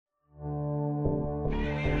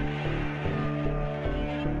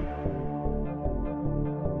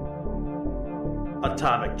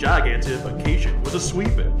atomic gigantification was a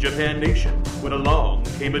sweeping Japan nation when along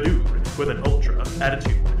came a dude with an ultra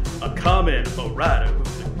attitude, a Kamen Rider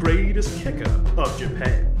who's the greatest kicker of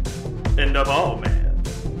Japan. And of all, man,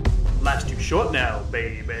 life's too short now,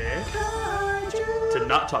 baby, to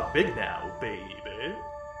not talk big now, baby.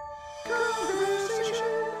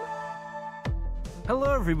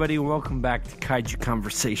 Hello, everybody, and welcome back to Kaiju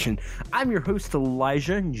Conversation. I'm your host,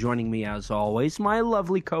 Elijah, and joining me, as always, my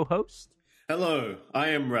lovely co-host. Hello, I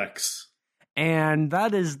am Rex. And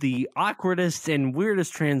that is the awkwardest and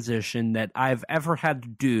weirdest transition that I've ever had to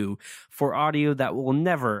do for audio that will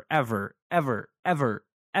never, ever, ever, ever,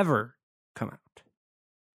 ever come out.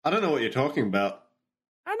 I don't know what you're talking about.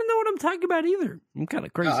 I don't know what I'm talking about either. I'm kind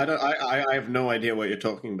of crazy. I have no idea what you're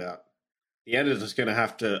talking about. The editor's going to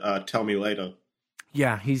have to tell me later.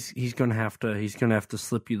 Yeah, he's gonna have to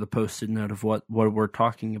slip you the post-it note of what we're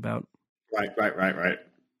talking about. Right.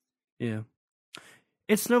 Yeah,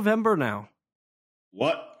 it's November now.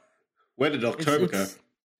 What? Where did October go?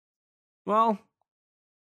 Well,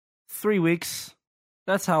 3 weeks.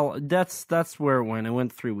 That's where it went. It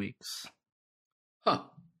went 3 weeks. Huh.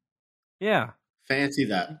 Yeah. Fancy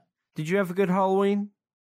that. Did you have a good Halloween?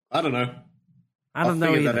 I don't know. I'll figure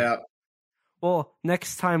either. that out. Well,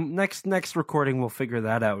 next recording, we'll figure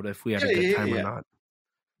that out if we had a good time or not.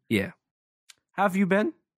 Yeah. How have you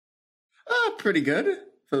been? Pretty good,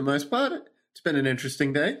 for the most part. It's been an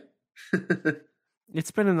interesting day.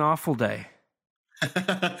 It's been an awful day.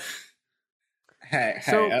 Hey,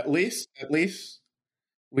 at least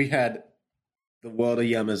we had the World of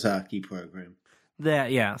Yamazaki program.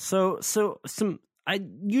 Yeah. So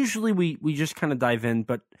usually we just kind of dive in,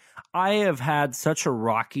 but I have had such a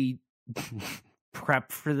rocky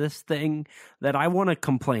prep for this thing that I want to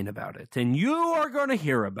complain about it, and you are going to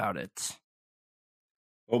hear about it.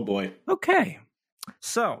 Oh boy. Okay.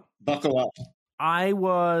 So, buckle up. I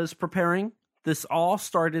was preparing. This all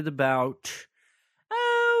started about,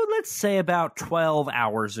 let's say about 12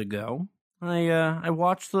 hours ago. I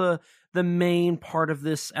watched the main part of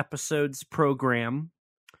this episode's program,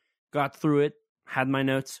 got through it, had my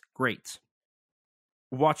notes, great.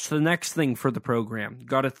 Watched the next thing for the program,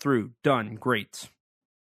 got it through, done, great.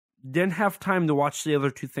 Didn't have time to watch the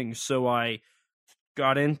other two things, so I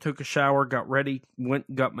got in, took a shower, got ready,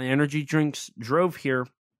 went, got my energy drinks, drove here.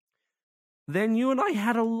 Then you and I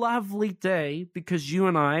had a lovely day because you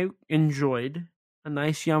and I enjoyed a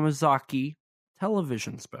nice Yamazaki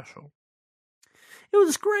television special. It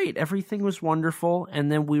was great. Everything was wonderful.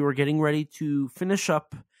 And then we were getting ready to finish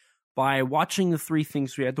up by watching the three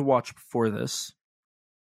things we had to watch before this.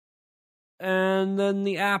 And then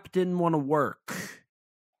the app didn't want to work.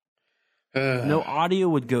 No audio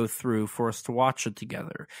would go through for us to watch it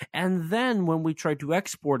together. And then when we tried to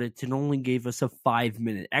export it, it only gave us a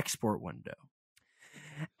 5-minute export window.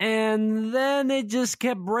 And then it just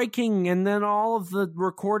kept breaking. And then all of the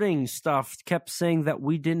recording stuff kept saying that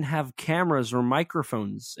we didn't have cameras or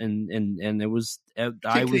microphones. And it was...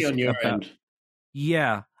 Particularly on your end.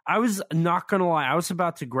 Yeah. I was not going to lie. I was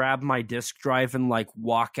about to grab my disk drive and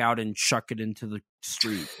walk out and chuck it into the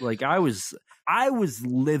street. I was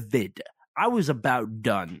livid. I was about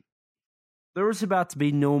done. There was about to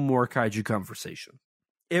be no more Kaiju Conversation.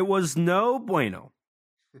 It was no bueno.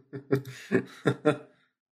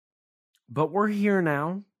 But we're here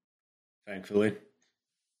now. Thankfully.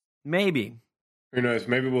 Maybe. Who knows?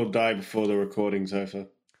 Maybe we'll die before the recording's over.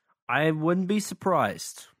 I wouldn't be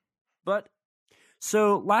surprised. But,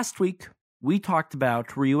 so last week, we talked about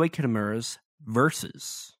Ryuhei Kitamura's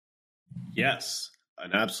Versus. Yes.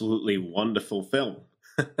 An absolutely wonderful film.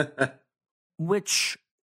 Which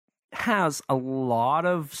has a lot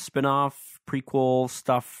of spin-off, prequel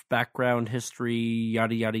stuff, background history,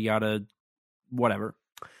 yada, yada, yada, whatever.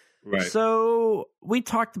 Right. So we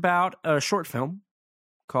talked about a short film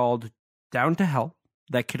called Down to Hell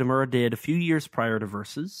that Kitamura did a few years prior to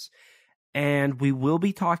Versus. And we will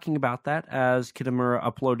be talking about that as Kitamura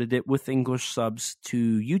uploaded it with English subs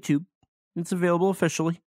to YouTube. It's available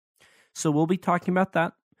officially. So we'll be talking about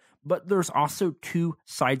that. But there's also 2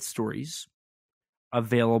 side stories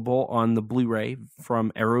available on the Blu-ray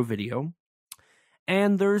from Arrow Video.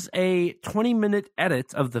 And there's a 20-minute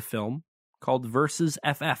edit of the film called Versus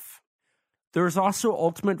FF. There's also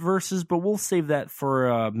Ultimate Versus, but we'll save that for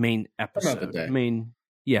a main episode. Another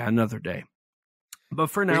day. Another day. But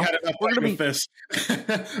for now, we're going to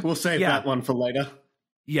be... We'll save that one for later.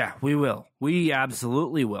 Yeah, we will. We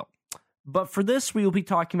absolutely will. But for this, we will be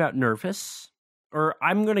talking about Nervous, or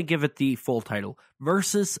I'm going to give it the full title,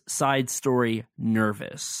 Versus Side Story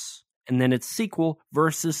Nervous. And then its sequel,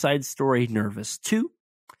 Versus Side Story Nervous 2,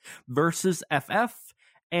 Versus FF,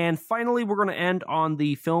 And finally, we're going to end on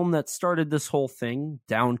the film that started this whole thing,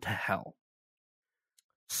 Down to Hell.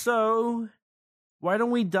 So, why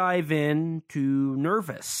don't we dive into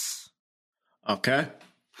Nervous? Okay.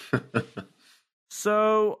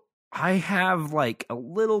 So, I have like a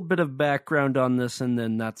little bit of background on this, and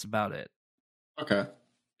then that's about it. Okay.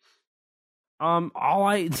 All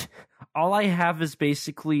I have is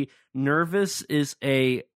basically Nervous is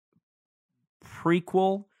a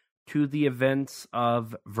prequel to the events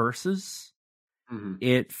of Versus. Mm-hmm.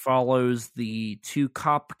 It follows the two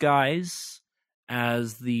cop guys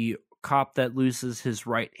as the cop that loses his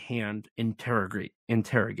right hand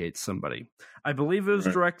interrogates somebody. I believe it was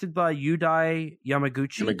directed by Yudai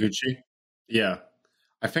Yamaguchi. Yamaguchi? Yeah.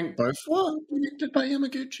 I think both were directed by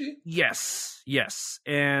Yamaguchi. Yes.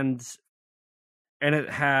 And it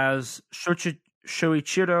has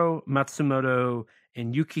Shoichiro Matsumoto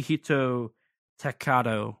and Yukihito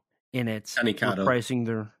Takado in it, reprising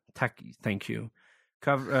their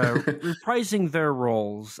reprising their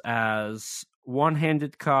roles as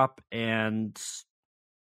One-Handed Cop and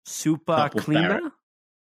Super Cleaner.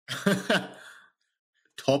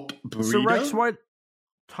 Top Breeder? So Rex, what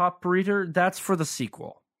Top Breeder? That's for the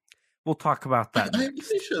sequel. We'll talk about that. I'm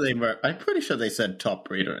pretty sure they said Top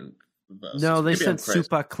Breeder in Versus. No, they said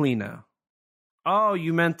Super Cleaner. Oh,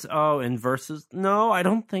 you meant in Versus? No, I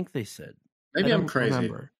don't think they said. Maybe I'm crazy.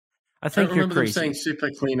 Remember. I think don't you're remember crazy. Them saying Super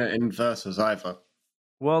Cleaner in Versus either.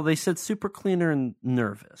 Well, they said Super Cleaner and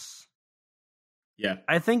Nervous. Yeah.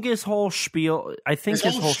 I think his whole spiel. His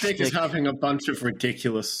whole shtick is having a bunch of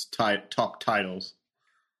ridiculous top titles.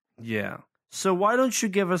 Yeah. So why don't you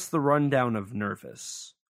give us the rundown of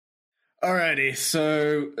Nervous? Alrighty.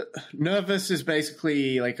 So Nervous is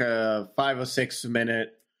basically like a 5 or 6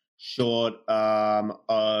 minute short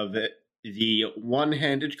of the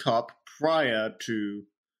one-handed cop prior to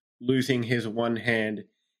losing his one hand,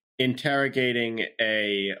 interrogating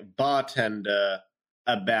a bartender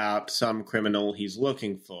about some criminal he's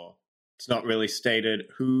looking for. It's not really stated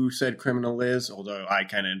who said criminal is, although I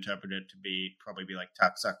kind of interpret it to probably be like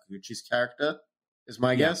Sakaguchi's character, is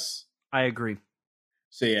my guess. I agree.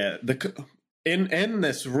 So yeah, in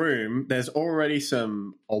this room, there's already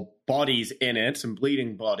some bodies in it, some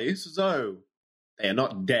bleeding bodies, so they are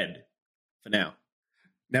not dead for now.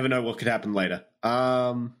 Never know what could happen later.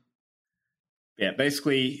 Yeah,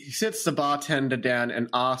 basically, he sits the bartender down and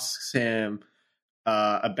asks him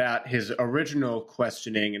about his original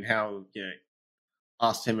questioning and how,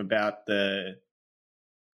 asked him about the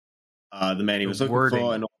man he was looking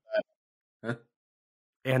for and all that. Huh?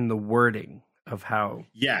 And the wording of how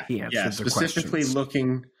he answered the specifically questions.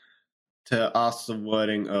 Looking to ask the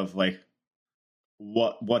wording of like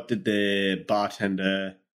what did the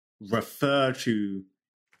bartender refer to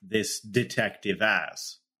this detective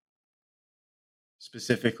as?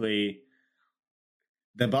 Specifically,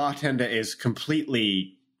 the bartender is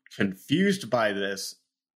completely confused by this,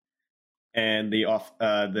 and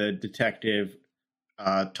the detective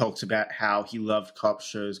talks about how he loved cop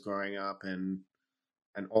shows growing up and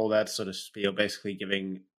all that sort of spiel, basically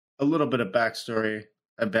giving a little bit of backstory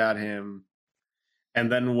about him,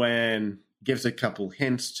 and then gives a couple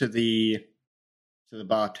hints to the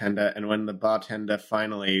bartender, and when the bartender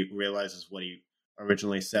finally realizes what he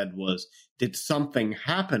originally said was, "Did something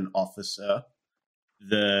happen, officer?"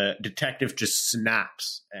 the detective just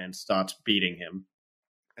snaps and starts beating him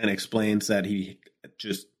and explains that he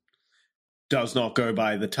just does not go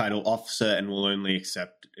by the title officer and will only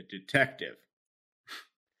accept a detective.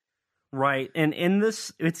 Right. And in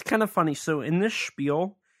this, it's kind of funny. So in this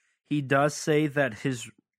spiel, he does say that his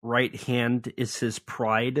right hand is his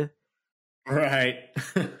pride. Right.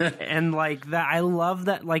 And like that, I love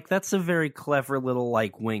that. Like, that's a very clever little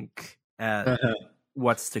like wink at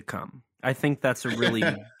what's to come. I think that's a really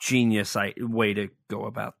genius way to go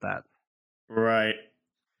about that. Right.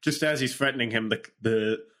 Just as he's threatening him,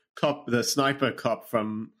 the sniper cop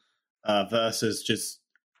from Versus just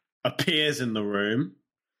appears in the room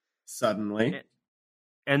suddenly.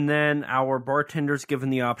 And then our bartender's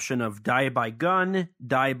given the option of die by gun,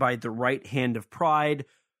 die by the right hand of pride,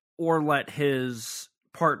 or let his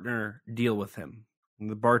partner deal with him.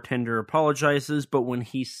 And the bartender apologizes, but when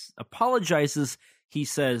he apologizes, he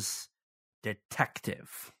says,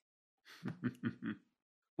 "detective,"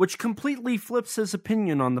 which completely flips his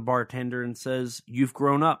opinion on the bartender and says, "You've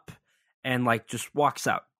grown up," and like just walks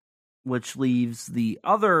out, which leaves the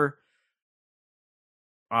other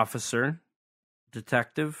officer,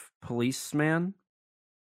 detective, policeman,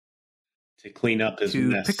 to clean up his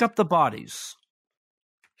mess, pick up the bodies.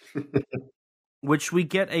 Which we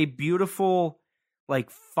get a beautiful like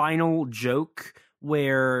final joke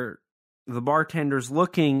where the bartender's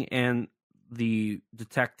looking, and the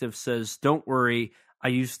detective says, "Don't worry, I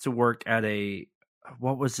used to work at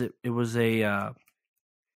what was it? It was a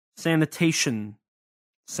sanitation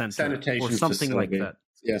center or something facility. like that."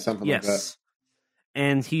 Yeah, something like that.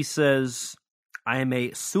 And he says, "I am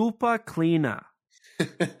a super cleaner."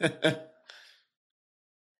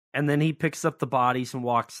 And then he picks up the bodies and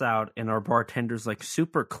walks out, and our bartender's like,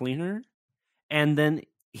 "Super cleaner?" And then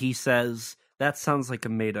he says, "That sounds like a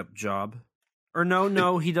made-up job." Or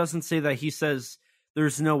no, he doesn't say that. He says,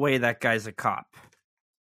 "There's no way that guy's a cop."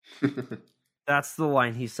 That's the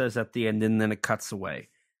line he says at the end, and then it cuts away.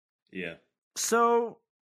 Yeah. So,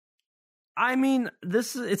 I mean,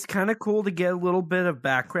 it's kind of cool to get a little bit of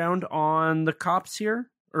background on the cops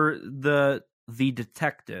here, or the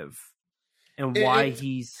detective, and why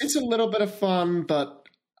he's... It's a little bit of fun, but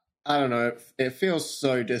I don't know. It feels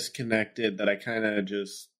so disconnected that I kind of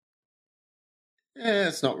just...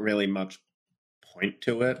 it's not really much point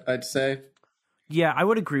to it, I'd say. Yeah, I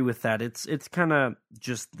would agree with that. It's kind of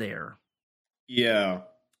just there. Yeah.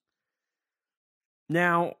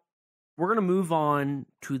 Now, we're going to move on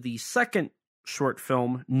to the second short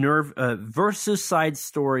film, versus side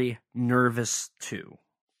story, Nervous 2.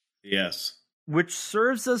 Yes. Which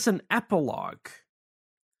serves as an epilogue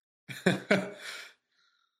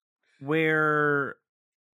where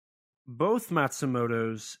both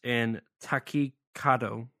Matsumoto's and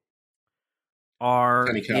Takikado are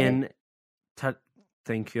in...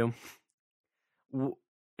 thank you.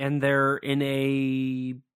 And they're in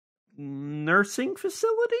a nursing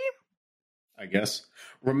facility? I guess.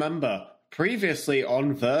 Remember, previously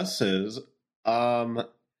on Versus, the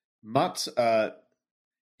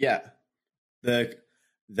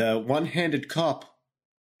one-handed cop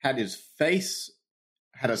had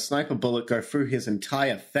a sniper bullet go through his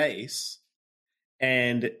entire face,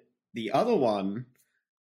 and the other one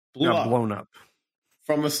blown up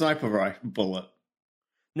from a sniper bullet.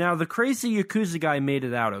 Now, the crazy Yakuza guy made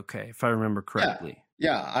it out okay, if I remember correctly.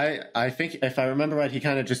 Yeah, I think if I remember right, he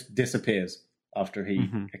kind of just disappears after he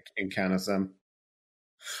encounters them.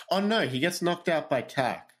 Oh no, he gets knocked out by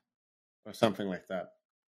Tak or something like that.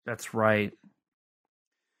 That's right.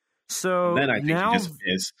 So and then I think he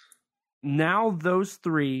disappears. Now those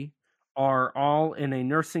three are all in a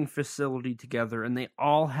nursing facility together, and they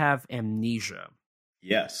all have amnesia.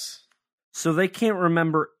 Yes. So they can't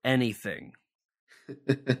remember anything.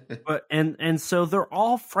 But and so they're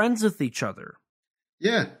all friends with each other.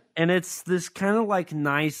 Yeah. And it's this kind of like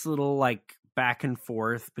nice little like back and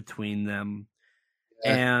forth between them.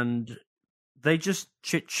 Yeah. And they just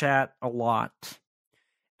chit chat a lot.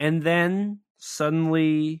 And then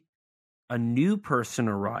suddenly a new person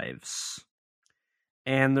arrives.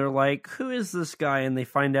 And they're like, "Who is this guy?" And they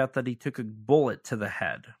find out that he took a bullet to the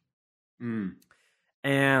head. Mm.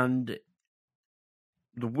 And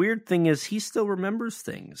the weird thing is he still remembers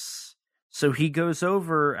things. So he goes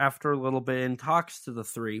over after a little bit and talks to the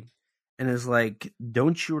three and is like,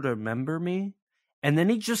 "Don't you remember me?" And then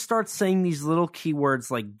he just starts saying these little keywords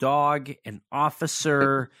like dog and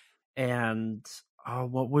officer and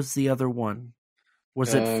what was the other one?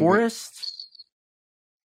 Was it Forrest?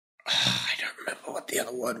 I don't remember what the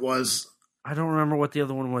other one was. I don't remember what the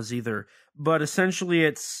other one was either. But essentially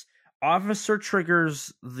it's officer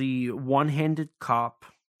triggers the one-handed cop.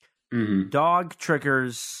 Mm-hmm. Dog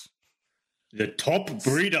triggers the top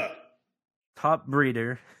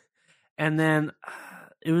breeder. And then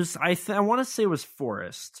it was I want to say it was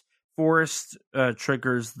Forrest. Forrest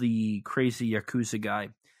triggers the crazy Yakuza guy.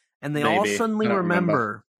 And they all suddenly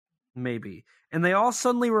remember. Maybe. And they all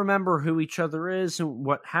suddenly remember who each other is and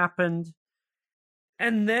what happened.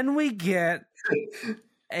 And then we get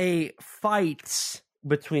a fight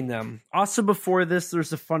between them. Also, before this,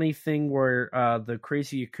 there's a funny thing where the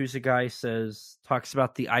crazy Yakuza guy talks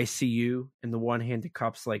about the ICU, and the one-handed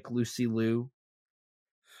cop's like Lucy Liu.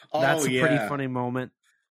 That's a pretty funny moment.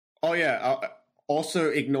 Oh yeah. Also,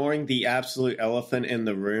 ignoring the absolute elephant in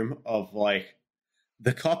the room of like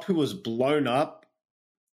the cop who was blown up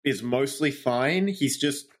is mostly fine. He's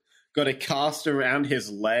just got a cast around his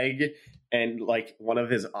leg and like one of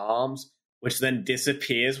his arms, which then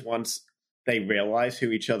disappears once they realize who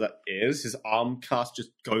each other is. His arm cast just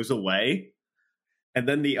goes away. And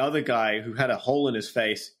then the other guy who had a hole in his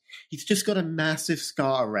face, he's just got a massive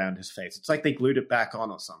scar around his face. It's like they glued it back on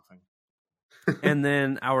or something. And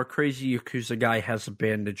then our crazy Yakuza guy has a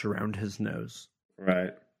bandage around his nose.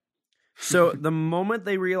 Right. So the moment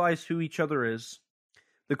they realize who each other is,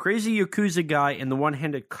 the crazy Yakuza guy and the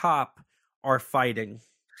one-handed cop are fighting.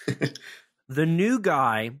 The new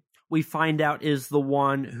guy, we find out, is the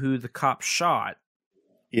one who the cop shot.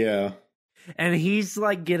 Yeah. And he's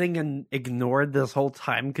like getting ignored this whole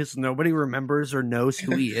time because nobody remembers or knows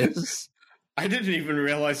who he is. I didn't even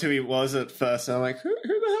realize who he was at first. I'm like, who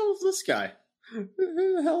the hell is this guy? Who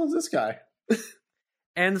the hell is this guy?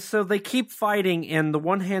 And so they keep fighting, and the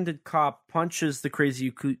one-handed cop punches the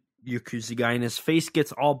crazy Yakuza guy, and his face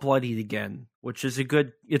gets all bloodied again, which is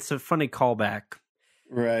it's a funny callback.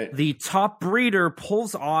 Right. The top breeder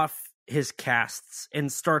pulls off his casts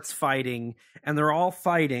and starts fighting, and they're all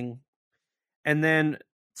fighting. And then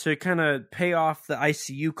to kind of pay off the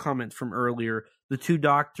ICU comment from earlier, the two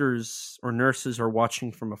doctors or nurses are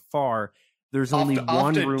watching from afar. There's only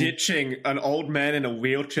one room. After ditching an old man in a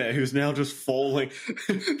wheelchair who's now just falling,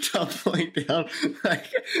 tumbling down.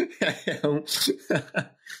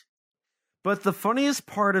 But the funniest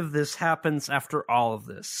part of this happens after all of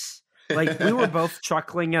this. Like, we were both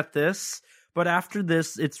chuckling at this, but after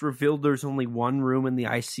this, it's revealed there's only one room in the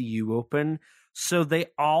ICU open. So they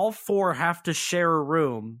all four have to share a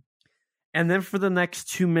room. And then for the next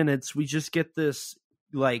 2 minutes, we just get this,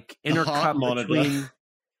 like, intercut between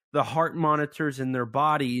the heart monitors in their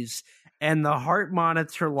bodies, and the heart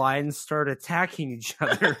monitor lines start attacking each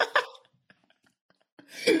other.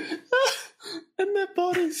 and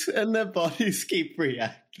their bodies keep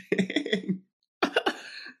reacting.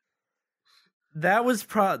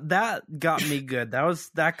 That got me good.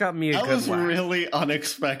 That got me a good That was laugh. really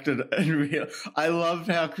unexpected and real. I loved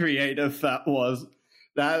how creative that was.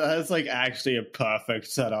 That's like actually a perfect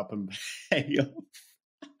setup and payoff.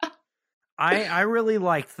 I really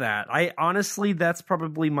liked that. That's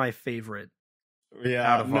probably my favorite.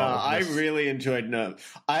 Yeah, I really enjoyed Nervous.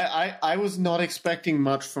 I was not expecting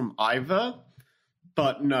much from either,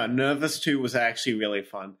 but no, Nervous 2 was actually really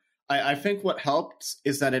fun. I think what helped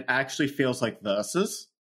is that it actually feels like Versus.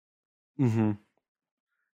 Mm-hmm.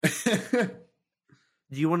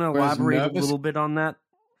 Do you want to elaborate a little bit on that?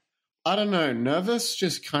 I don't know. Nervous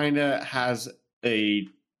just kind of has a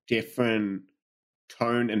different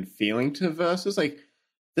tone and feeling to Versus. Like,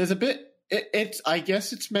 there's a bit. I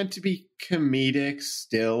guess it's meant to be comedic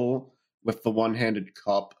still, with the one-handed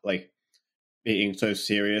cop like being so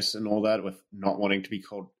serious and all that, with not wanting to be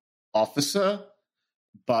called officer.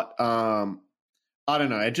 But I don't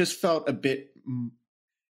know. It just felt a bit.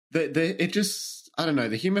 I don't know.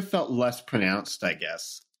 The humor felt less pronounced, I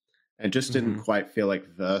guess. It just didn't quite feel like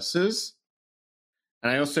Versus.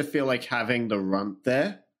 And I also feel like having the runt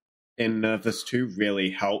there in Nervous 2 really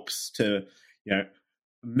helps to,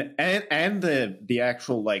 and the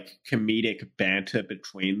actual like comedic banter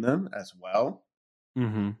between them as well.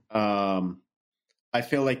 Mm-hmm. I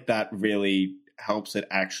feel like that really helps it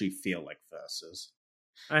actually feel like Versus.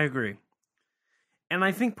 I agree. And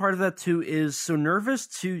I think part of that too is, so Nervous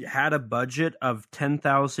 2 had a budget of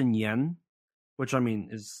 10,000 yen, which I mean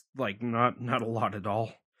is like not a lot at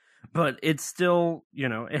all. But it's still,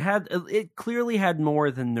 it clearly had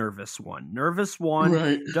more than Nervous 1. Nervous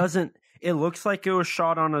 1 doesn't, it looks like it was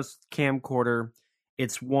shot on a camcorder.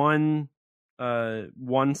 It's one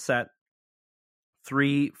set,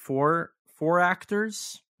 four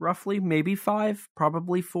actors, roughly, maybe 5,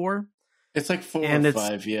 probably 4. It's like 4 and or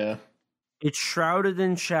 5, yeah. It's shrouded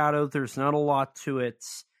in shadow. There's not a lot to it.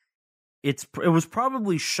 It was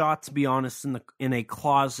probably shot, to be honest, in a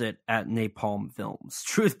closet at Napalm Films.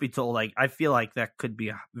 Truth be told, I feel like that could be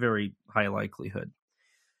a very high likelihood.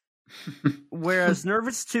 Whereas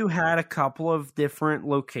Nervous 2 had a couple of different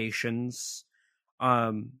locations.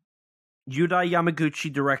 Yudai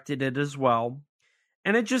Yamaguchi directed it as well.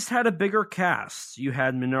 And it just had a bigger cast. You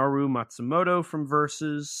had Minoru Matsumoto from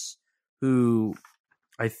Versus, who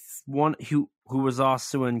was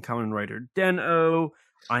also in Kamen Rider Den-O,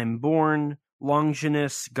 I'm Born,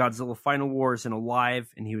 Longinus, Godzilla Final Wars, and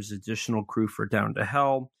Alive, and he was additional crew for Down to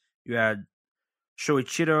Hell. You had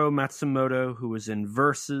Shoichiro Matsumoto, who was in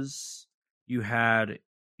Versus. You had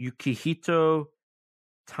Yukihito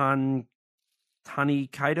Tanikaido.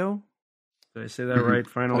 Did I say that right,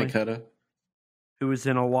 finally? Tanikaido. Who was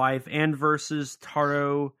in Alive and Versus.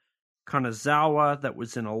 Taro Kanazawa, that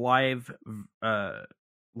was in Alive,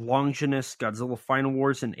 Longinus, Godzilla Final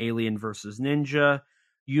Wars, and Alien vs. Ninja.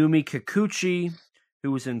 Yumi Kikuchi,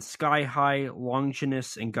 who was in Sky High,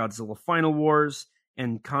 Longinus, and Godzilla Final Wars,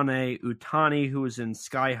 and Kane Utani, who was in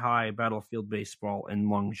Sky High, Battlefield Baseball, and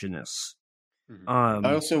Longinus.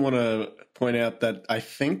 I also want to point out that I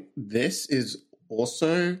think this is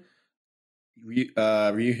also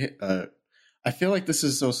I feel like this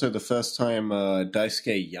is also the first time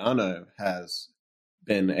Daisuke Yano has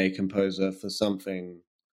been a composer for something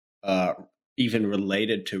even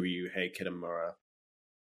related to Ryuhei Kitamura,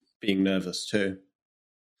 being Nervous too.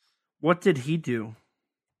 What did he do?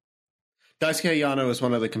 Daisuke Yano is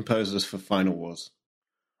one of the composers for Final Wars.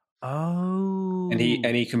 Oh. And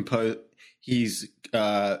he's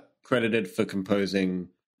credited for composing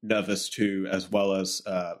Nervous 2 as well as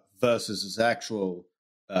Versus' actual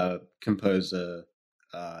composer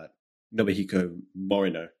Nobuhiko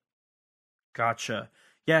Morino. Gotcha.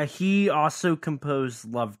 Yeah, he also composed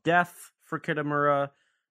Love, Death for Kitamura.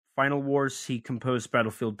 Final Wars, he composed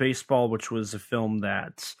Battlefield Baseball, which was a film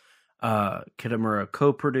that Kitamura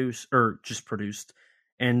co-produced, or just produced.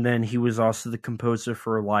 And then he was also the composer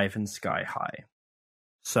for Alive in Sky High.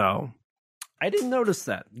 So, I didn't notice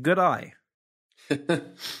that. Good eye.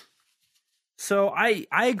 So, I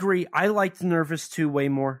agree. I liked Nervous 2 way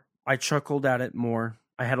more. I chuckled at it more.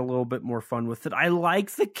 I had a little bit more fun with it. I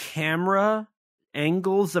like the camera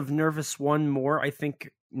angles of Nervous 1 more. I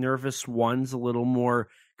think Nervous 1's a little more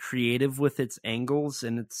creative with its angles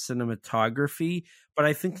and its cinematography. But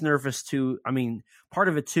I think Nervous 2, I mean, part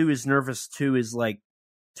of it too is Nervous 2 is like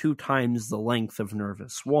 2 times the length of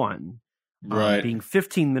Nervous 1. Right. Being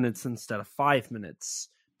 15 minutes instead of 5 minutes.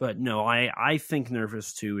 But no, I think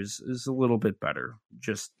Nervous 2 is a little bit better,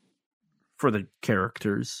 just for the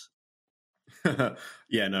characters.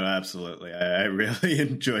 Yeah, no, absolutely. I really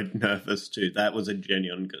enjoyed Nervous 2. That was a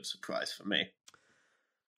genuine good surprise for me.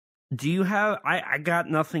 Do you have... I got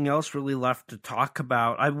nothing else really left to talk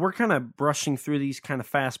about. We're kind of brushing through these kind of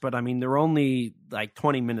fast, but I mean, they're only like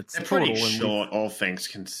 20 minutes They're total. pretty short, all things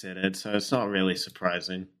considered, so it's not really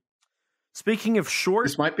surprising. Speaking of short...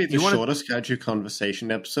 This might be the shortest Kaiju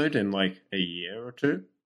Conversation episode in like a year or two.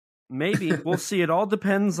 Maybe. We'll see. It all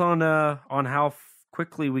depends on how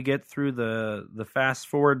quickly we get through the fast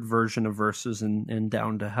forward version of Versus and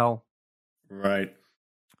Down to Hell. Right.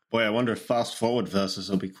 Boy, I wonder if fast forward Versus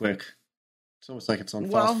will be quick. It's almost like it's on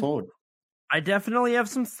fast forward. I definitely have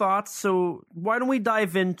some thoughts, so why don't we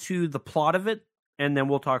dive into the plot of it, and then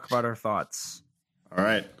we'll talk about our thoughts. All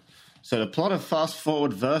right. So the plot of Fast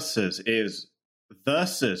Forward Versus is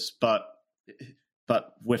Versus, but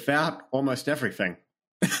without almost everything.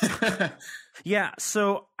 Yeah,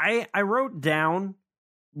 so I wrote down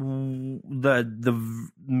the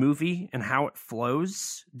movie and how it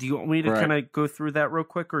flows. Do you want me to kind of go through that real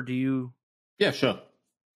quick, or do you? Yeah, sure.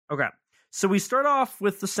 Okay. So we start off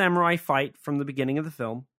with the samurai fight from the beginning of the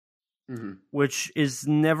film, which is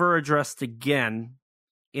never addressed again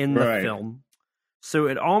in the film. So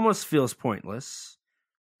it almost feels pointless.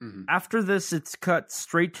 After this, it's cut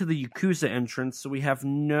straight to the Yakuza entrance. So we have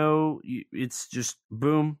it's just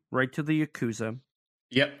boom, right to the Yakuza.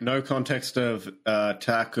 Yep, no context of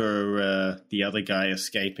Tak or the other guy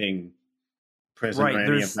escaping prison or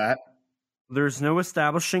any of that. There's no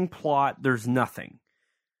establishing plot. There's nothing.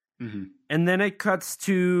 And then it cuts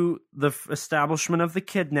to the establishment of the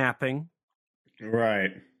kidnapping.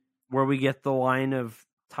 Right. Where we get the line of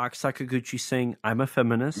Tak Sakaguchi saying, "I'm a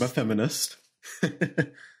feminist." I'm a feminist.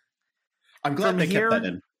 I'm glad they kept that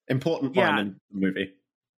in. Important line in the movie.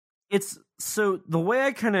 It's so the way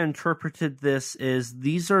I kind of interpreted this is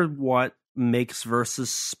these are what makes Versus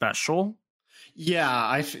special.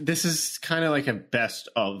 Yeah, this is kind of like a best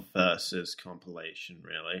of Versus compilation,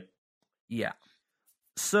 really. Yeah.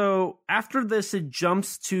 So after this, it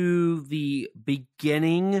jumps to the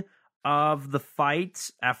beginning of the fight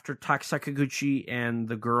after Tak Sakaguchi and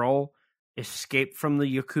the girl escape from the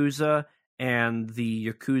Yakuza, and the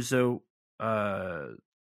Yakuza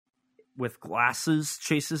with glasses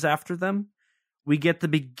chases after them. We get the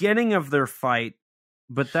beginning of their fight,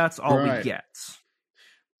 but that's all we get.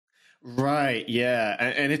 Right, yeah.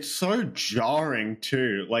 And it's so jarring,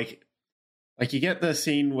 too. Like you get the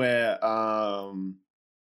scene where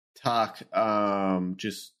Tak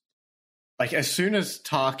just... Like, as soon as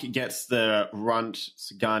Tak gets the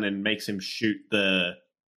runt's gun and makes him shoot the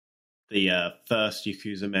first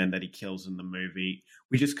Yakuza man that he kills in the movie,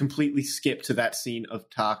 we just completely skip to that scene of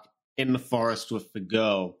Tak in the forest with the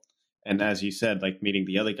girl. And as you said, like, meeting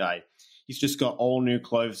the other guy. He's just got all new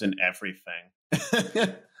clothes and everything.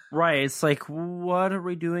 Right. It's like, what are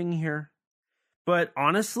we doing here? But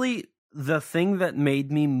honestly, the thing that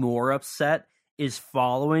made me more upset is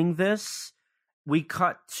following this, we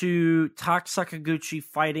cut to Tak Sakaguchi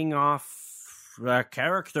fighting off a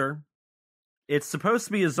character. It's supposed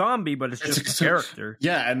to be a zombie, but it's just a character.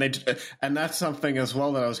 Yeah, and that's something as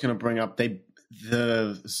well that I was going to bring up.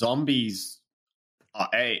 The zombies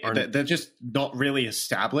they're just not really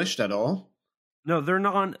established at all. No, they're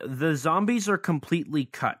not. The zombies are completely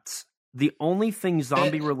cut. The only thing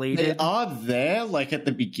zombie related, they are there, like at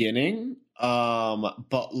the beginning,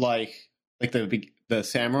 but like the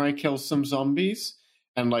samurai kills some zombies,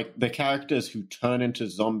 and like the characters who turn into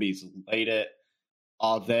zombies later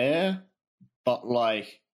are there, but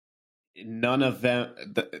like none of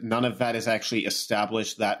that is actually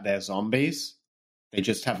established that they're zombies. They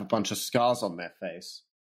just have a bunch of scars on their face.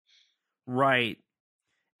 Right.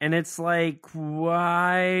 And it's like,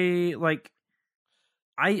 why? Like,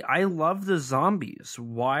 I love the zombies.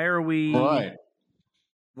 Why are we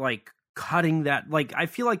like cutting that? Like, I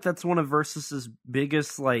feel like that's one of Versus's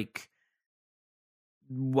biggest like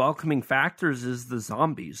welcoming factors is the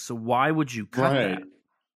zombies. So why would you cut that?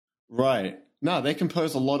 Right. No, they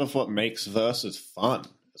compose a lot of what makes Versus fun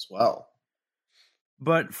as well.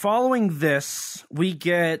 But following this, we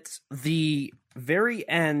get the very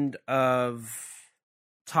end of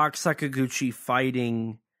Tak Sakaguchi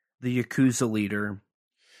fighting the Yakuza leader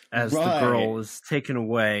as the girl is taken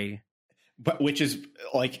away. But which is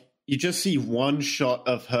like you just see one shot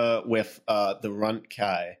of her with the runt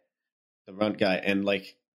guy, and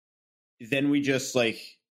like then we just like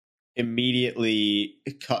immediately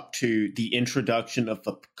cut to the introduction of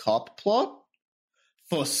the cop plot.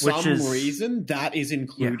 For some reason, that is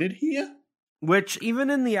included here. Which, even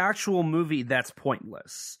in the actual movie, that's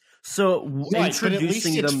pointless. So, introducing but at least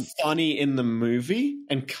them... it's funny in the movie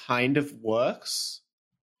and kind of works.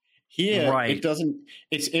 Here, it doesn't...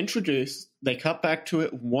 It's introduced, they cut back to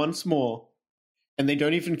it once more, and they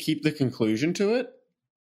don't even keep the conclusion to it.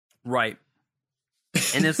 Right.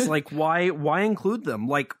 And it's like, why include them?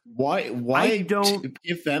 Like, why don't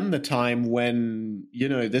give them the time when, you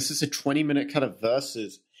know, this is a 20-minute cut of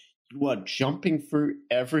Versus. You are jumping through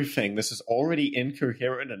everything. This is already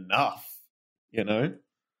incoherent enough, you know?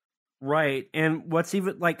 Right. And what's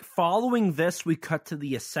even like following this, we cut to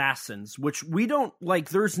the assassins, which we don't like.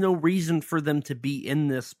 There's no reason for them to be in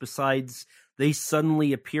this besides they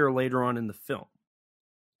suddenly appear later on in the film.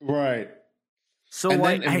 Right. So and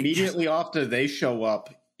like then immediately after they show up,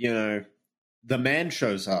 you know, the man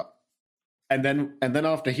shows up. And then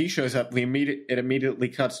after he shows up, it immediately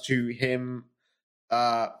cuts to him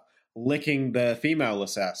licking the female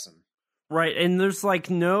assassin. Right, and there's like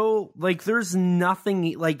no like there's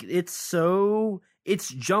nothing like it's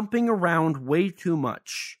jumping around way too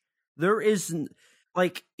much. There is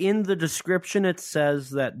like in the description it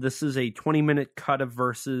says that this is a 20-minute cut of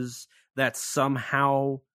Versus that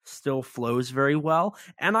somehow still flows very well,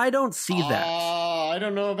 and I don't see that. I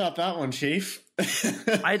don't know about that one, Chief.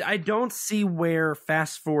 I don't see where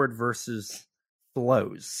Fast Forward Versus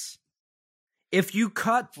flows. If you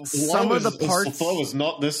cut some of the parts... Flow is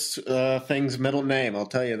not this thing's middle name, I'll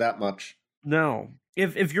tell you that much. No.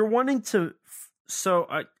 If you're wanting to... So,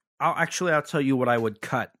 I'll tell you what I would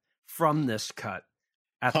cut from this cut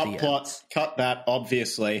at the end. Plot, cut that,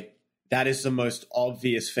 obviously. That is the most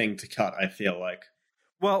obvious thing to cut, I feel like.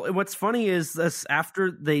 Well, what's funny is this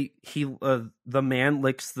after the man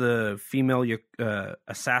licks the female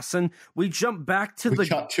assassin, we jump back to we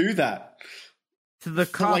cut to that. To the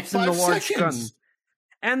cops in the large gun.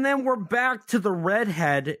 And then we're back to the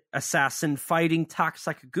redhead assassin fighting Tak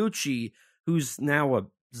Sakaguchi, who's now a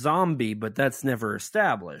zombie, but that's never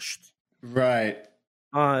established. Right.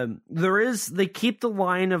 They keep the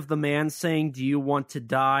line of the man saying, "Do you want to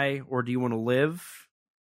die or do you want to live?"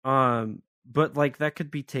 But like that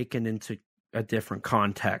could be taken into a different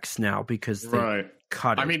context now because they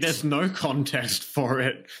cut it. I mean, there's no context for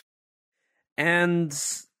it. And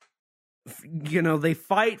you know, they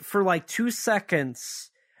fight for like 2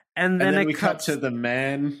 seconds, and then we cut to the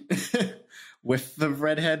man with the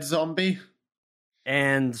redhead zombie,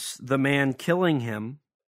 and the man killing him.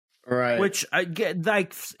 Right, which I get,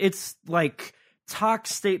 like it's like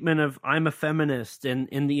Tak's statement of "I'm a feminist" and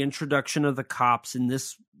in the introduction of the cops in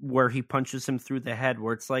this where he punches him through the head,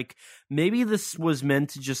 where it's like maybe this was meant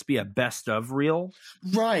to just be a best of reel.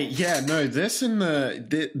 Right, yeah, no, this and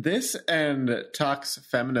Tak's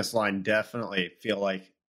feminist line definitely feel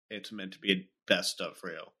like it's meant to be a best of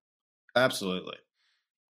reel. Absolutely.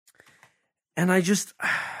 And I just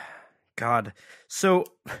God. So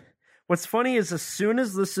what's funny is as soon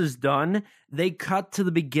as this is done, they cut to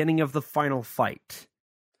the beginning of the final fight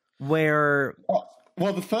where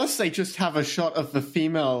well, the first they just have a shot of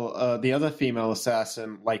the other female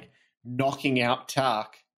assassin, like knocking out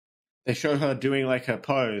Tak. They show her doing like her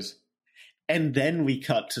pose, and then we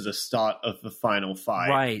cut to the start of the final fight.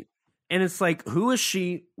 Right, and it's like, who is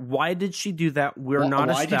she? Why did she do that? Why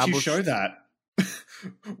established. Did you show that?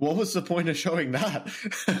 What was the point of showing that?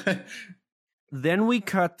 Then we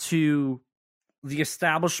cut to the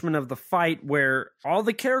establishment of the fight, where all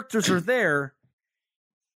the characters are there.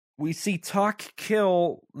 We see Tak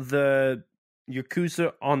kill the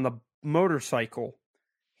Yakuza on the motorcycle.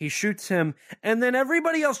 He shoots him, and then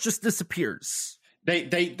everybody else just disappears.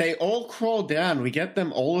 They all crawl down. We get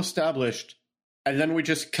them all established, and then we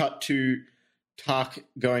just cut to Tak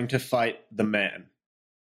going to fight the man.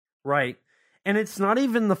 Right. And it's not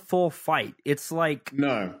even the full fight. It's like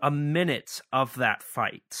No. a minute of that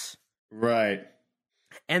fight. Right.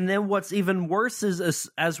 And then what's even worse is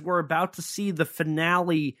as we're about to see the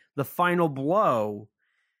finale, the final blow,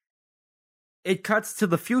 it cuts to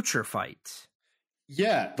the future fight.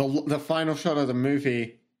 Yeah, the final shot of the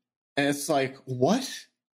movie, and it's like, what?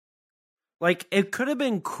 Like, it could have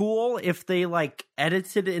been cool if they, like,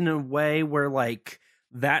 edited it in a way where, like,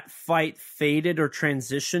 that fight faded or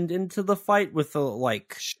transitioned into the fight with a,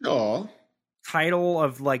 like, Sure. title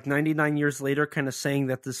of, like, 99 years later kind of saying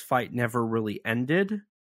that this fight never really ended.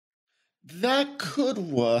 That could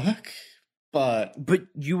work, but But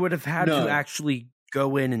you would have had No. to actually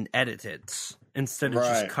go in and edit it instead of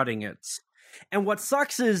just Right. cutting it. And what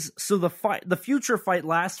sucks is, so the future fight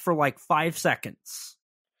lasts for, like, 5 seconds.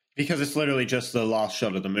 because it's literally just the last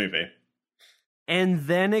shot of the movie. And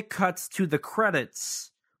then it cuts to the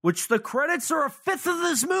credits, which the credits are a fifth of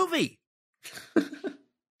this movie.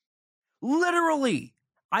 Literally.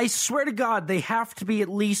 I swear to God, they have to be at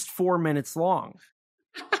least 4 minutes long.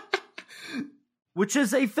 Which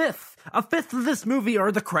is a fifth. A fifth of this movie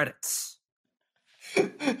are the credits.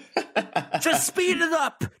 Just speed it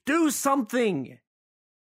up. Do something.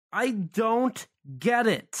 I don't get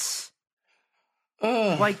it.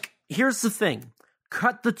 Ugh. Like, here's the thing.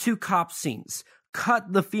 Cut the 2 cop scenes.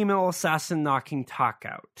 Cut the female assassin knocking Tak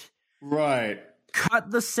out. Right.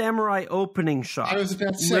 Cut the samurai opening shot. I was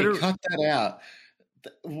about to say, cut that out.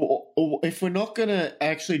 If we're not going to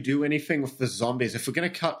actually do anything with the zombies, if we're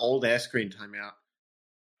going to cut all their screen time out,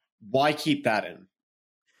 why keep that in?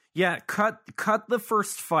 Yeah, cut the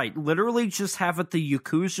first fight. Literally just have it the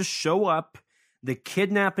Yakuza show up, the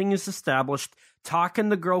kidnapping is established, Tak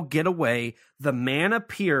and the girl get away, the man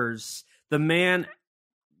appears, the man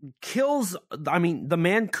kills, I mean, the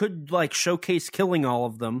man could, like, showcase killing all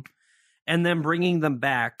of them, and then bringing them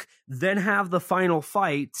back, then have the final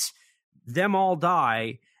fight, them all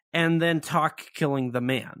die, and then Tak killing the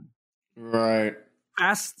man. Right.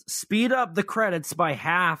 Speed up the credits by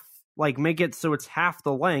half, like, make it so it's half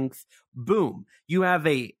the length. Boom. You have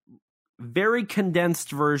a very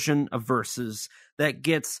condensed version of Versus that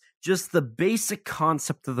gets just the basic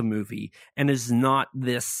concept of the movie and is not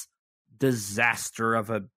this disaster of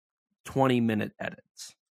a 20-minute edit.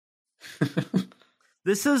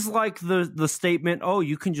 This is like the statement, oh,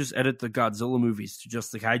 you can just edit the Godzilla movies to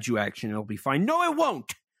just the kaiju action and it'll be fine. No, it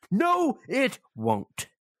won't. No, it won't.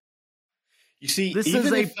 You see, This even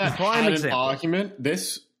is a if that prime had example. an argument,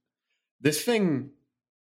 this thing,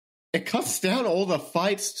 it cuts down all the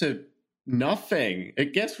fights to nothing.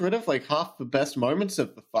 It gets rid of like half the best moments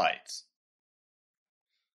of the fights.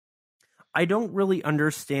 I don't really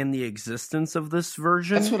understand the existence of this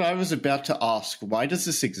version. That's what I was about to ask. Why does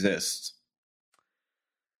this exist?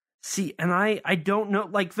 See, and I don't know,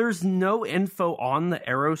 like, there's no info on the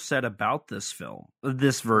Arrow set about this film,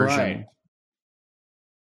 this version. Right.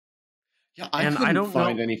 Yeah, I And I couldn't don't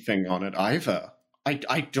find know- anything on it either.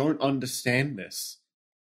 I don't understand this.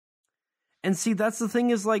 And see, that's the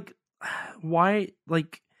thing is, like, why,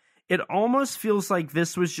 like, it almost feels like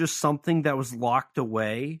this was just something that was locked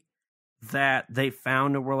away that they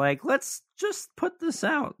found and were like, let's just put this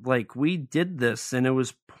out. Like, we did this and it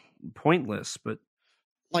was pointless, but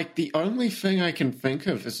Like, the only thing I can think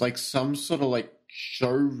of is like some sort of like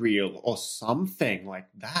show reel or something like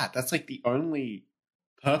that. That's like the only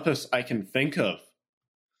purpose I can think of.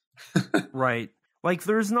 right. Like,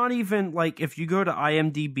 there's not even, like, if you go to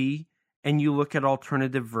IMDb and you look at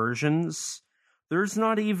alternative versions, there's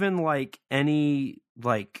not even, like, any,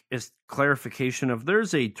 like, is clarification of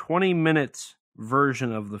there's a 20-minute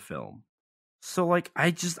version of the film. So, like,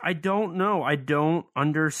 I don't know. I don't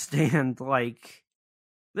understand, like,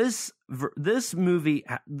 this movie,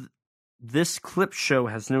 this clip show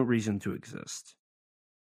has no reason to exist.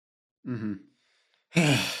 Mm-hmm.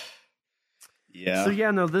 Yeah. So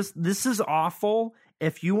yeah, no, this is awful.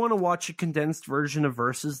 If you want to watch a condensed version of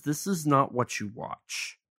Versus, this is not what you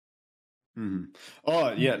watch. Mm-hmm.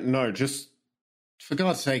 Oh, yeah, no, just for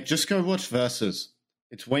God's sake, just go watch Versus.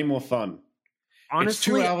 It's way more fun. Honestly,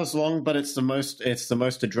 it's 2 hours long, but it's the most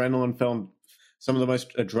adrenaline film, some of the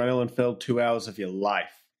most adrenaline filled 2 hours of your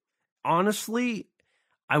life. Honestly,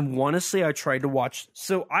 I want to say I tried to watch.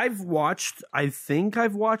 So I think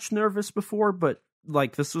I've watched Nervous before, but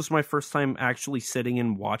like this was my first time actually sitting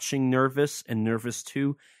and watching Nervous and Nervous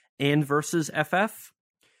 2 and Versus FF.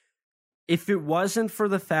 If it wasn't for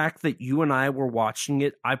the fact that you and I were watching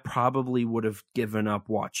it, I probably would have given up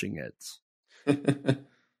watching it.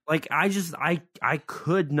 Like, I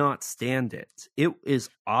could not stand it. It is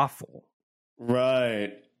awful.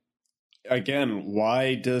 Right. Again,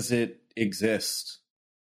 why does it exist?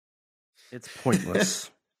 It's pointless.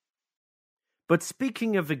 But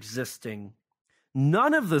speaking of existing,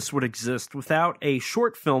 none of this would exist without a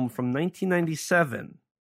short film from 1997.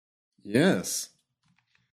 Yes.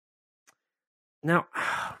 Now,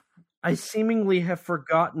 I seemingly have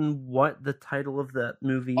forgotten what the title of that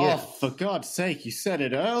movie Oh, is. for God's sake, you said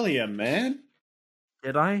it earlier, man.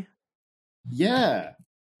 Did I? Yeah.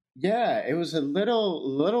 Yeah, it was a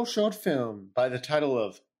little short film by the title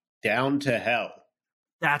of Down to Hell.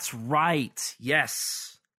 That's right.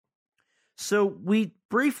 Yes. So we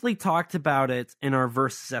briefly talked about it in our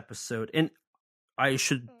Versus episode, and I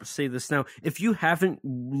should say this now. If you haven't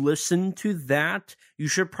listened to that, you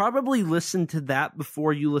should probably listen to that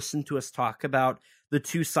before you listen to us talk about the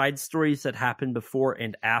two side stories that happened before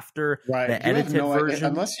and after Right. the edited version.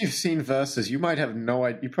 Unless you've seen Versus, you might have no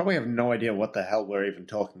idea. You probably have no idea what the hell we're even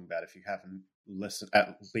talking about if you haven't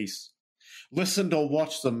at least listened or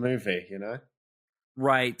watched the movie, you know?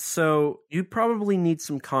 Right. So you probably need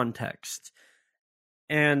some context.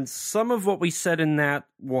 And some of what we said in that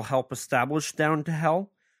will help establish Down to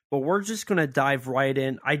Hell, but we're just going to dive right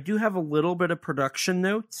in. I do have a little bit of production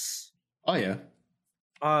notes. Oh, yeah.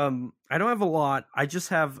 I don't have a lot. I just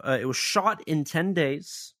have, it was shot in 10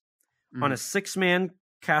 days on a 6-man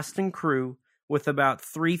cast and crew with about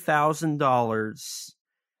 $3,000.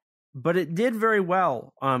 But it did very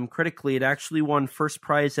well critically. It actually won first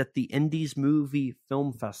prize at the Indies Movie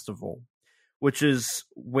Film Festival, which is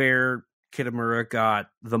where Kitamura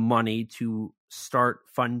got the money to start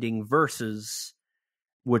funding Versus,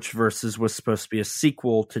 which Versus was supposed to be a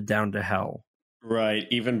sequel to Down to Hell. Right,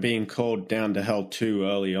 even being called Down to Hell 2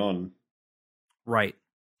 early on. Right.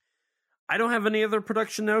 I don't have any other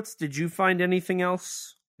production notes. Did you find anything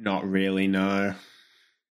else? Not really, no.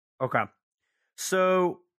 Okay.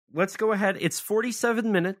 So let's go ahead. It's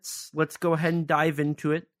 47 minutes. Let's go ahead and dive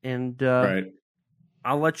into it, and Right.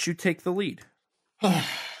 I'll let you take the lead.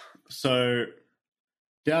 So,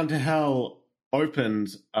 Down to Hell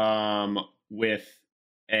opens with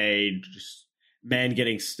a just man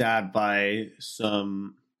getting stabbed by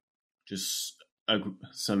some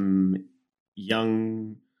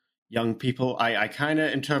young people. I kind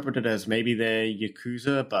of interpret it as maybe they're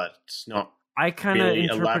Yakuza, but it's not. I kind of really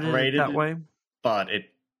interpreted it elaborated that way. But it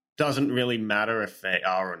doesn't really matter if they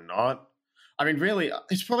are or not. I mean, really,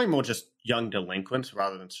 it's probably more just young delinquents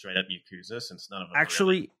rather than straight up Yakuza, since none of them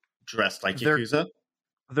Actually dressed like Yakuza.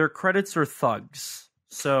 Their credits are thugs.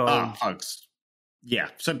 So thugs. Yeah,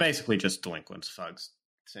 so basically just delinquents, thugs.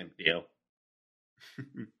 Same deal.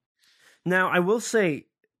 Now, I will say,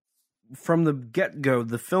 from the get-go,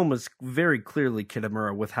 the film is very clearly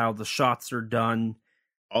Kitamura with how the shots are done.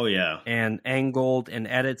 Oh, yeah. And angled and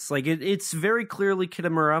edits. Like, it's very clearly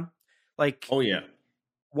Kitamura. Like, oh, yeah.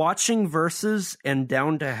 Watching Versus and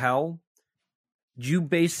Down to Hell, you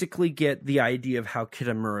basically get the idea of how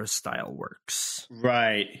Kitamura's style works.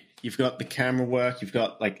 Right. You've got the camera work, you've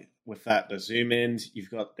got, like, with that, the zoom-ins,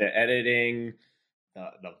 you've got the editing,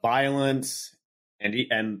 the violence, and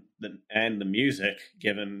the music,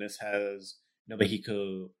 given this has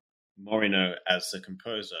Nobuhiko Morino as the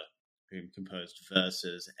composer, who composed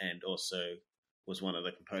Versus and also was one of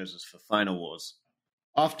the composers for Final Wars.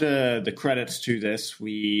 After the credits to this,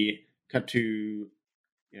 we cut to,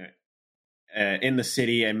 in the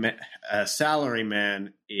city, a salary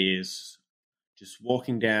man is just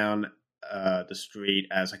walking down the street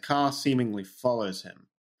as a car seemingly follows him.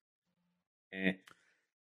 And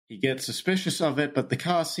he gets suspicious of it, but the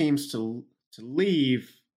car seems to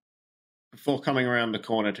leave before coming around the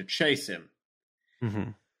corner to chase him.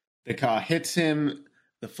 Mm-hmm. The car hits him.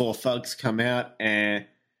 The 4 thugs come out and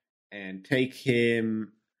take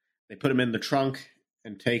him. They put him in the trunk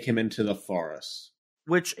and take him into the forest.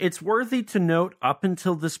 Which, it's worthy to note, up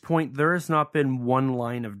until this point, there has not been one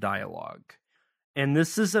line of dialogue. And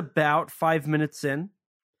this is about 5 minutes in,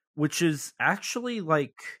 which is actually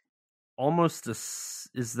like almost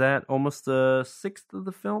is that almost a sixth of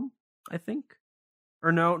the film, I think?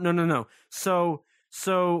 Or no. So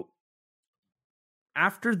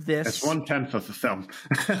after this, it's 1/10 of the film.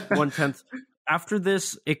 1/10. After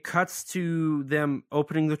this, it cuts to them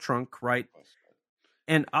opening the trunk, right?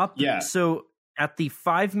 And up. Yeah. So at the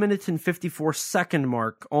 5 minutes and 54-second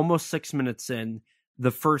mark, almost 6 minutes in,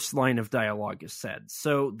 the first line of dialogue is said.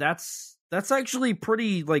 So that's actually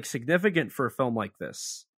pretty like significant for a film like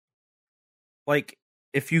this. Like,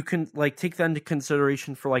 if you can like take that into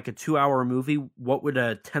consideration for like a 2-hour movie, what would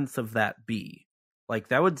a 10th of that be? Like,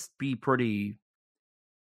 that would be pretty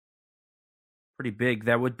big.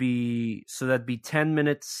 That would be, so that'd be 10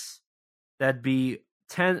 minutes. That'd be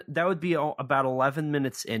That would be about 11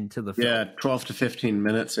 minutes into the film. Yeah, 12 to 15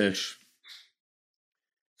 minutes ish.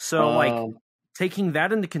 So, taking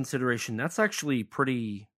that into consideration, that's actually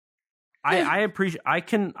pretty. I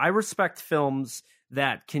respect films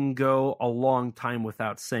that can go a long time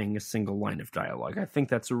without saying a single line of dialogue. I think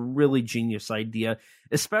that's a really genius idea,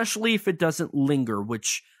 especially if it doesn't linger,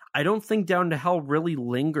 which I don't think Down to Hell really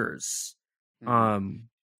lingers. I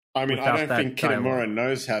mean, I don't think Kitamura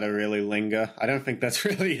knows how to really linger. I don't think that's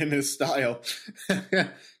really in his style.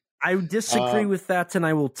 I disagree with that, and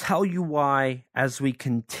I will tell you why as we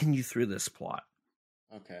continue through this plot.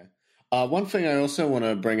 Okay. One thing I also want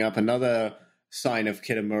to bring up, another sign of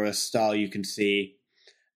Kitamura's style you can see,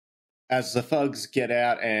 as the thugs get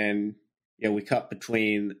out and we cut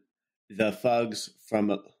between the thugs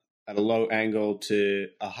from at a low angle to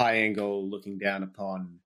a high angle looking down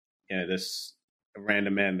upon this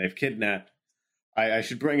random man they've kidnapped. I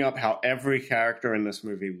should bring up how every character in this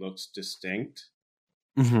movie looks distinct.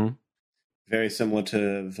 Mm-hmm. Very similar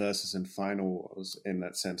to Versus and Final Wars in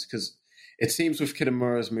that sense, because it seems with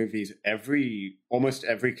Kitamura's movies, almost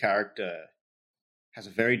every character has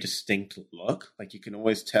a very distinct look. Like, you can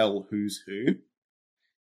always tell who's who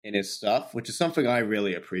in his stuff, which is something I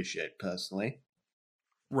really appreciate personally.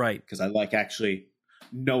 Right. Because I like actually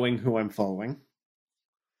knowing who I'm following.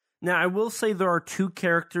 Now, I will say there are two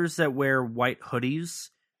characters that wear white hoodies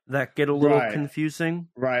that get a little confusing.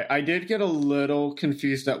 Right. I did get a little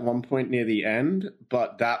confused at one point near the end,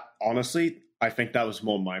 but that, honestly, I think that was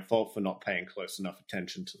more my fault for not paying close enough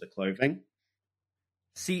attention to the clothing.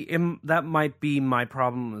 See, that might be my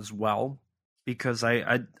problem as well, because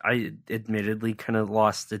I admittedly kind of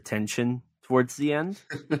lost attention towards the end.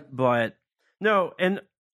 But no, and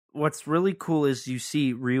what's really cool is you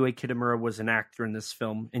see Ryuhei Kitamura was an actor in this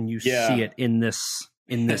film, and you see it in this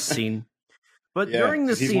scene. But during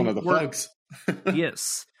this scene, he's one of the thugs.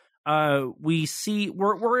 Yes.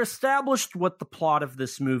 We're established what the plot of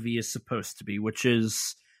this movie is supposed to be, which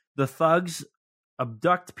is the thugs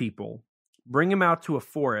abduct people, bring them out to a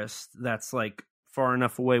forest that's like far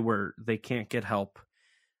enough away where they can't get help.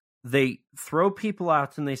 They throw people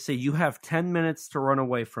out and they say, you have 10 minutes to run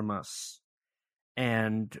away from us.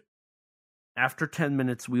 And after 10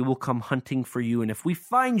 minutes, we will come hunting for you. And if we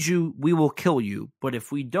find you, we will kill you. But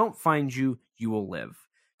if we don't find you, you will live.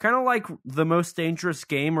 Kind of like The Most Dangerous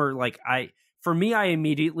Game, or like I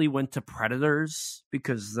immediately went to Predators,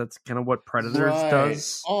 because that's kind of what Predators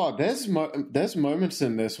does. Oh, there's moments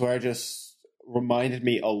in this where I just reminded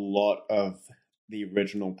me a lot of the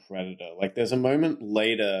original Predator. Like, there's a moment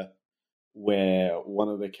later where one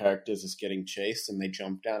of the characters is getting chased and they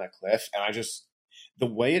jump down a cliff, and the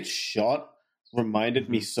way it's shot reminded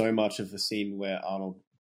me so much of the scene where Arnold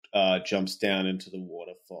jumps down into the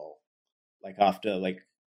waterfall, like after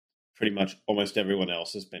pretty much almost everyone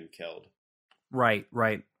else has been killed. Right.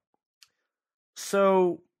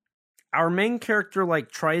 So our main character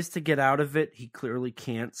tries to get out of it. He clearly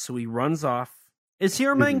can't, so he runs off. Is he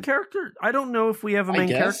our main character? I don't know if we have a main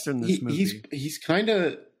character in this movie.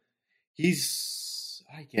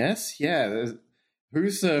 I guess, yeah.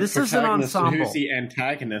 Who's the protagonist and who's the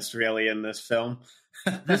antagonist really in this film?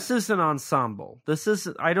 This is an ensemble.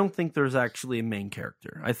 I don't think there's actually a main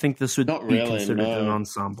character. I think this would be considered an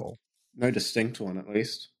ensemble. No distinct one, at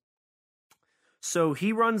least. So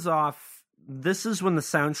he runs off. This is when the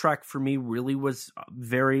soundtrack for me really was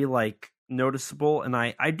very noticeable, and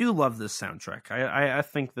I do love this soundtrack. I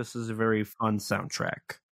think this is a very fun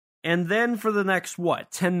soundtrack. And then for the next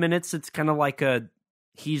 10 minutes, it's kind of like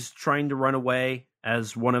he's trying to run away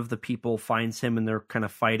as one of the people finds him, and they're kind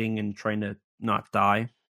of fighting and trying to not die.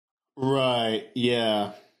 Right,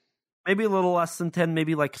 yeah. Maybe a little less than 10,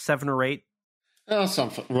 maybe 7 or 8.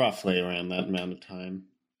 Something roughly around that amount of time.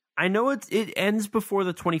 I know it ends before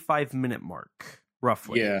the 25-minute mark,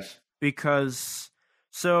 roughly. Yeah. Because,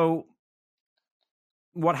 so,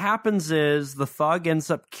 what happens is the thug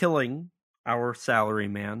ends up killing our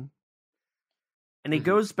salaryman, and he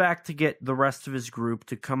goes back to get the rest of his group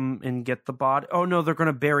to come and get the body. Oh, no, they're going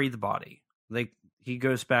to bury the body. He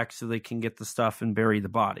goes back so they can get the stuff and bury the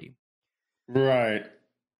body. Right.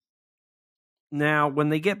 Now, when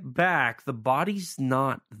they get back, the body's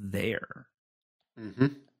not there. Mm-hmm.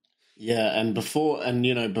 Yeah, and before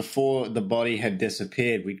the body had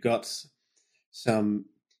disappeared, we'd got some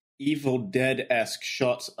Evil Dead-esque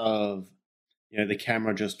shots of, the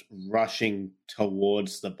camera just rushing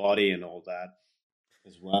towards the body and all that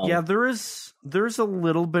as well. Yeah, there's a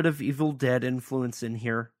little bit of Evil Dead influence in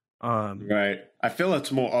here. Right. I feel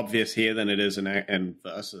it's more obvious here than it is in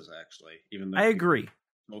Versus, actually. Even though I agree.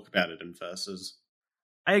 Talk about it in Versus.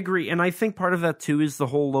 I agree, and I think part of that too is the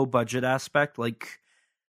whole low budget aspect.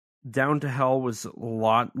 Down to Hell was a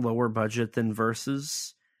lot lower budget than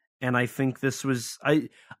Versus, and I think this was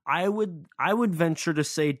I would venture to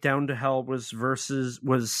say Down to Hell was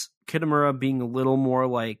Kitamura being a little more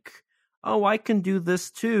like, oh, I can do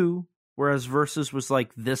this too, whereas Versus was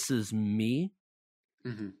like, this is me.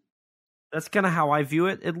 Mm-hmm. That's kind of how I view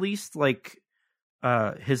it, at least. Like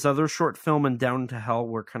his other short film and Down to Hell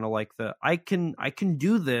were kind of like the I can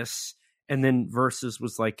do this, and then Versus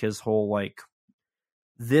was like his whole like,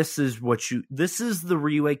 this is the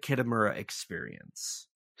Ryuhei Kitamura experience.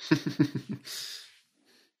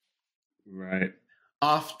 Right.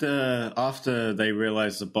 After they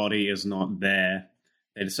realize the body is not there,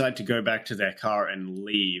 they decide to go back to their car and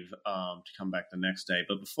leave to come back the next day.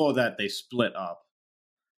 But before that, they split up.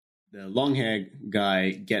 The long-haired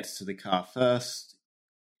guy gets to the car first,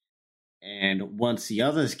 and once the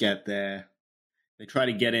others get there, they try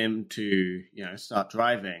to get him to, start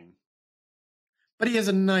driving. But he has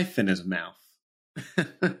a knife in his mouth.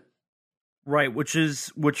 Right, which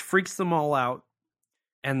freaks them all out,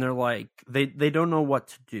 and they're like, they don't know what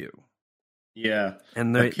to do. Yeah,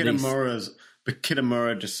 and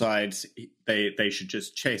Kitamura decides they should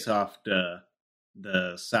just chase after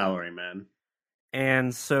the salaryman.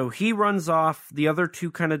 And so he runs off, the other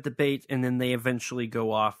two kind of debate, and then they eventually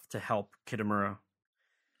go off to help Kitamura.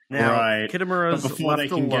 Now, right. Kitamura's but before left they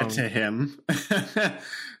can alone. Get to him,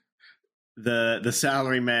 the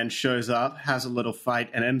salaryman shows up, has a little fight,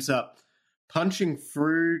 and ends up punching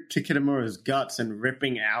through to Kitamura's guts and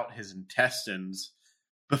ripping out his intestines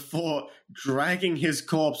before dragging his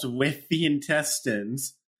corpse with the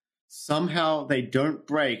intestines. Somehow they don't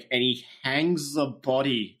break, and he hangs the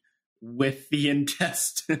body with the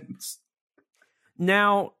intestines.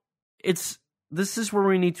 Now, this is where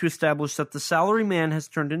we need to establish that the salaryman has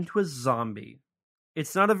turned into a zombie.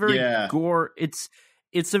 It's not a very gore. It's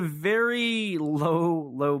a very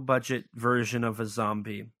low budget version of a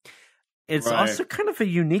zombie. It's also kind of a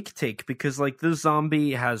unique take because, like, the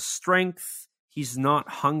zombie has strength. He's not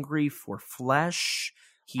hungry for flesh.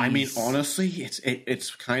 I mean, honestly,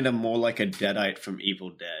 it's kind of more like a Deadite from Evil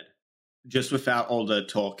Dead, just without all the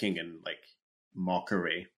talking and like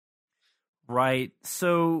mockery. Right.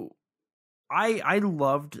 So, I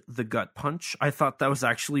loved the gut punch. I thought that was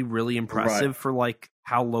actually really impressive for like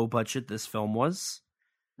how low budget this film was.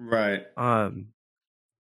 Right.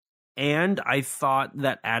 And I thought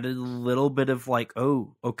that added a little bit of like,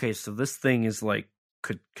 oh, okay, so this thing is like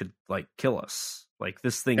could like kill us. Like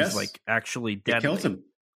this thing is like actually deadly. It killed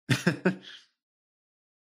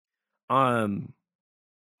him.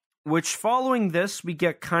 Which following this, we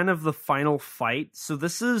get kind of the final fight. So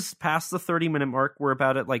this is past the 30-minute mark. We're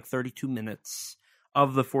about at like 32 minutes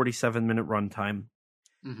of the 47-minute runtime.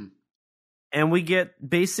 Mm-hmm. And we get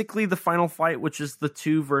basically the final fight, which is the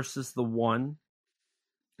 2 versus the 1.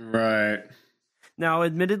 Right. Now,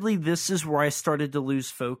 admittedly, this is where I started to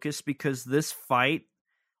lose focus because this fight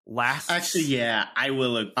lasts. Actually, yeah, I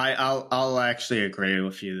will. I'll actually agree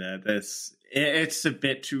with you there. It's a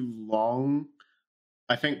bit too long.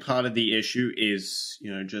 I think part of the issue is,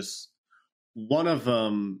 just one of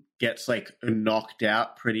them gets like knocked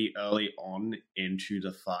out pretty early on into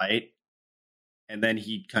the fight, and then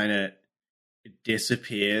he kind of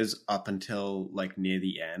disappears up until like near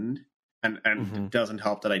the end, and it doesn't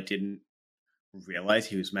help that I didn't realize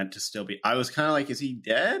he was meant to still be. I was kind of like, is he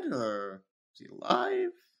dead or is he alive?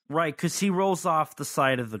 Right, because he rolls off the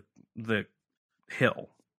side of the hill.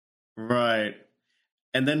 Right.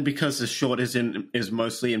 And then because the short is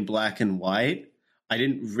mostly in black and white, I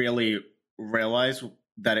didn't really realize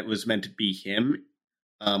that it was meant to be him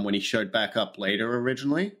when he showed back up later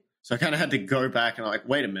originally. So I kind of had to go back and I'm like,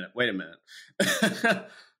 wait a minute.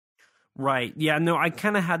 Right. Yeah, no, I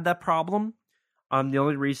kind of had that problem. The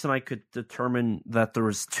only reason I could determine that there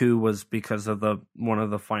was 2 was because of one of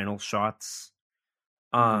the final shots.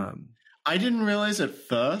 I didn't realize at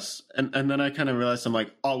first, and then I kind of realized, I'm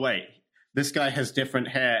like, oh, wait. This guy has different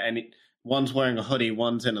hair, and one's wearing a hoodie,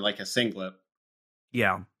 one's in like a singlet.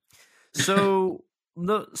 Yeah. So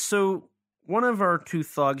one of our 2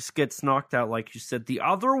 thugs gets knocked out, like you said. The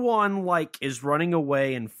other one like is running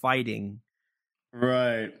away and fighting.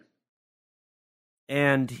 Right.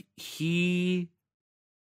 And he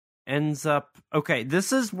ends up. Okay,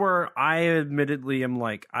 this is where I admittedly am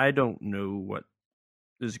like, I don't know what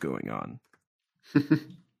is going on.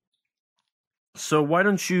 So why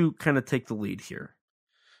don't you kind of take the lead here?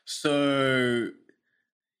 So,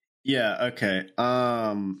 yeah, okay.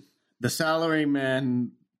 The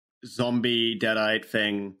salaryman zombie deadite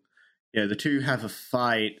thing, the 2 have a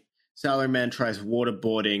fight. Salaryman tries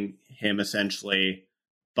waterboarding him, essentially,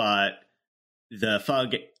 but the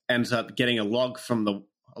thug ends up getting a log from the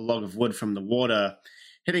a log of wood from the water,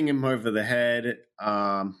 hitting him over the head.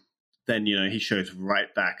 Then, he shows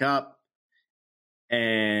right back up.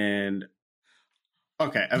 And,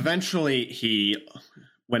 okay, eventually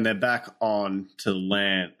when they're back on to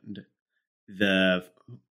land, the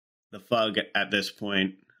thug at this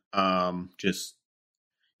point I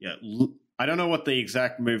don't know what the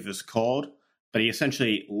exact move is called, but he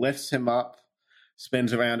essentially lifts him up,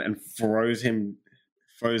 spins around, and throws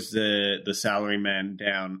the salaryman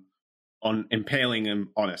down, on impaling him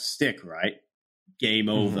on a stick, right? Game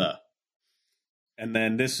over. And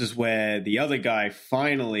then this is where the other guy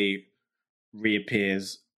finally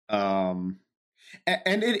reappears. And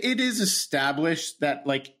it is established that,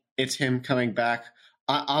 like, it's him coming back.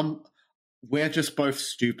 We're just both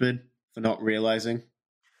stupid for not realizing.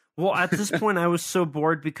 Well, at this point, I was so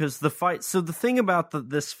bored because the fight. So the thing about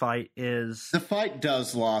this fight is the fight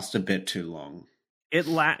does last a bit too long.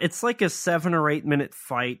 It's like a 7 or 8 minute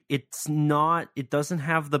fight. It's not. It doesn't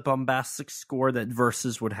have the bombastic score that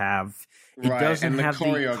Versus would have. It doesn't have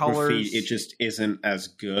the colors. It just isn't as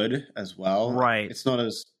good as well. Right. It's not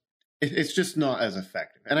as. It's just not as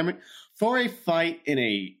effective. And I mean, for a fight in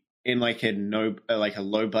a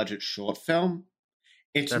low budget short film,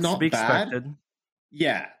 it's not bad. Expected.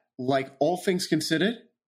 Yeah, like all things considered,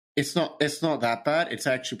 it's not that bad. It's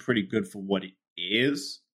actually pretty good for what it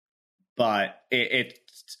is, but it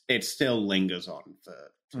still lingers on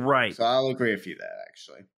for right. So I'll agree with you there.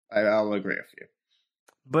 Actually, I'll agree with you.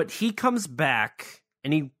 But he comes back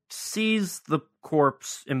and he sees the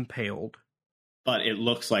corpse impaled, but it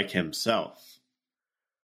looks like himself.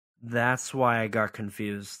 That's why I got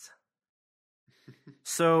confused.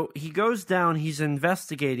 So he goes down, he's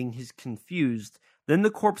investigating, he's confused. Then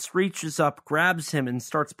the corpse reaches up, grabs him, and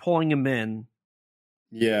starts pulling him in.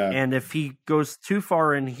 Yeah. And if he goes too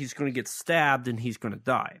far in, he's going to get stabbed and he's going to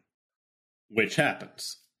die. Which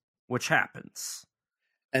happens.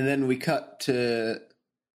 And then we cut to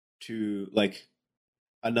like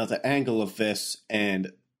another angle of this,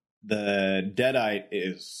 and the Deadite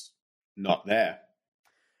is not there.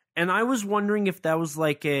 And I was wondering if that was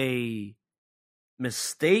like a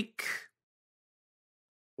mistake,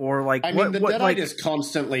 or like the Deadite is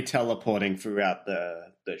constantly teleporting throughout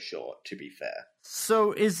the short. To be fair,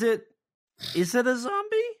 so is it a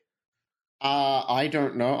zombie? I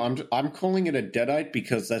don't know. I'm calling it a Deadite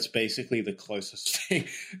because that's basically the closest thing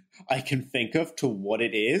I can think of to what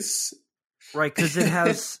it is. Right, because it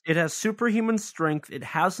has superhuman strength. It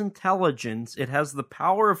has intelligence. It has the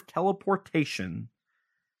power of teleportation.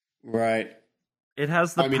 Right. It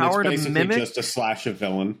has the power to mimic. It's basically just a slasher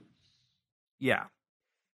villain. Yeah.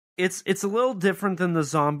 It's a little different than the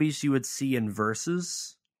zombies you would see in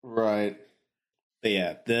Versus. Right. But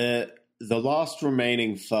yeah, the last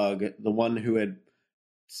remaining thug, the one who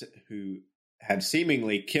had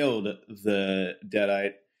seemingly killed the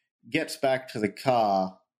Deadite, gets back to the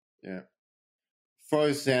car,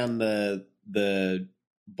 throws down the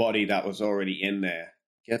body that was already in there,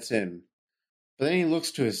 gets in. But then he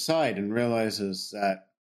looks to his side and realizes that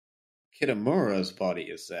Kitamura's body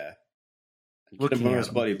is there. And Kitamura's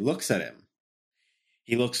body looks at him.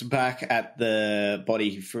 He looks back at the body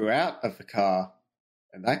he threw out of the car,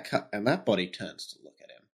 and that body turns to look at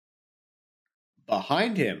him.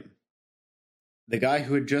 Behind him, the guy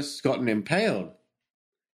who had just gotten impaled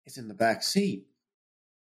is in the back seat.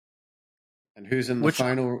 And who's in the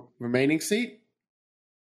final remaining seat?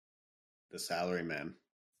 The salaryman.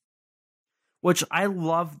 Which I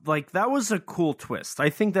love. Like, that was a cool twist.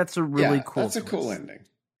 I think that's a really cool twist. That's a cool ending.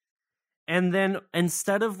 And then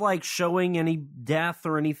instead of like showing any death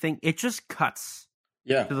or anything, it just cuts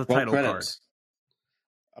to the title card.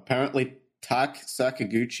 Apparently, Tak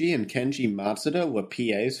Sakaguchi and Kenji Matsuda were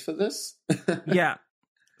PAs for this. Yeah.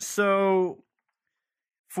 So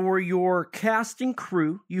for your casting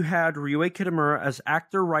crew, you had Ryuhei Kitamura as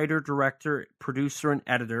actor, writer, director, producer, and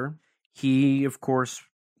editor. He, of course,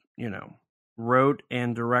 wrote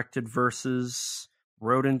and directed Versus,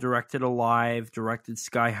 wrote and directed Alive, directed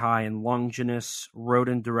Sky High and Longinus, wrote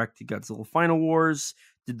and directed Godzilla Final Wars,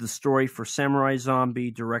 did the story for Samurai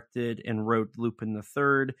Zombie, directed and wrote Lupin the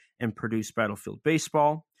Third, and produced Battlefield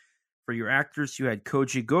Baseball. For your actors, you had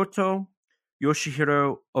Koji Goto,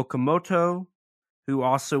 Yoshihiro Okamoto, who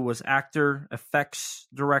also was actor, effects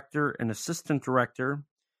director, and assistant director,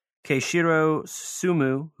 Keishiro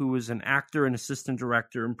Susumu, who was an actor and assistant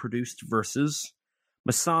director and produced Versus,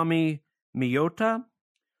 Masami Miyota,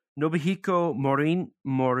 Nobuhiko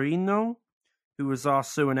Morino, who was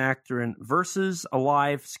also an actor in Versus,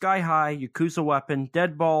 Alive, Sky High, Yakuza Weapon,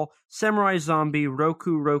 Deadball, Samurai Zombie,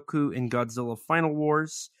 Roku, and Godzilla Final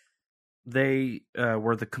Wars. They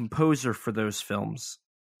were the composer for those films.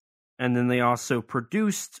 and then they also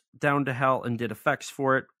produced Down to Hell and did effects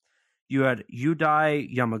for it. You had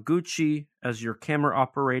Yudai Yamaguchi as your camera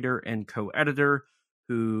operator and co-editor,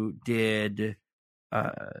 who did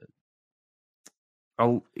a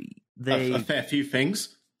fair few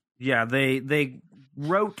things. Yeah, they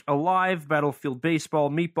wrote Alive, Battlefield Baseball,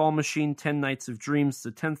 Meatball Machine, 10 Nights of Dreams,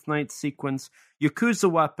 The 10th Night Sequence,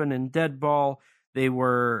 Yakuza Weapon, and Deadball. They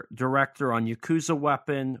were director on Yakuza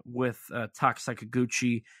Weapon with Tak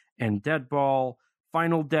Sakaguchi and Deadball,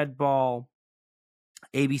 Final Deadball,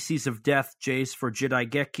 ABCs of Death, J's for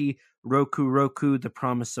Jidaigeki, Roku, The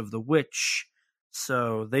Promise of the Witch.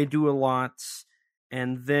 So they do a lot.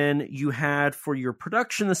 And then you had, for your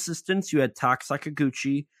production assistants, you had Tak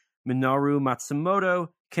Sakaguchi, Minoru Matsumoto,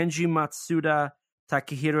 Kenji Matsuda,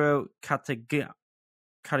 Takehiro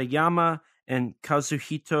Katayama, and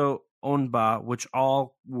Kazuhito Onba, which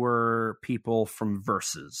all were people from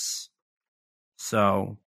Versus.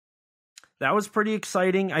 So that was pretty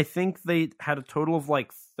exciting. I think they had a total of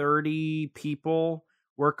like 30 people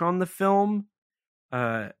work on the film,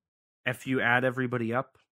 if you add everybody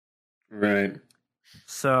up. Right.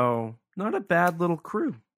 So not a bad little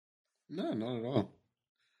crew. No, not at all.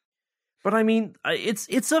 But I mean,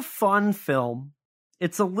 it's a fun film.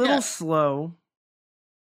 It's a little slow.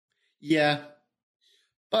 Yeah,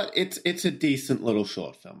 but it's a decent little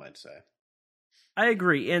short film, I'd say. I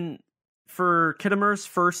agree. And for Kittimer's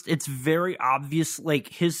first, it's very obvious. Like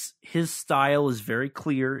his style is very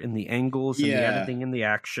clear in the angles and the editing and the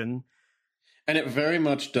action. And it very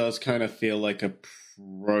much does kind of feel like a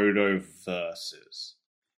proto Versus.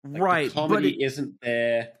 Like right. The comedy isn't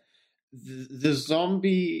there. The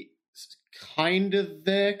zombie kind of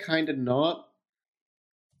there, kind of not.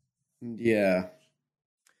 Yeah.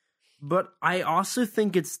 But I also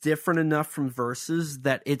think it's different enough from Versus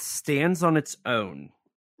that it stands on its own.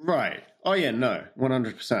 Right. Oh, yeah, no.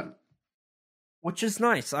 100%. Which is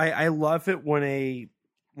nice. I love it when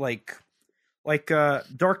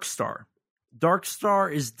Dark Star. Dark Star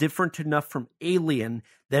is different enough from Alien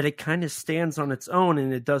that it kind of stands on its own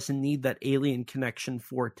and it doesn't need that Alien connection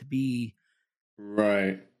for it to be...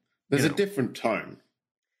 Right. There's a different tone.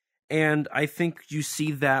 And I think you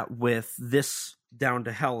see that with this Down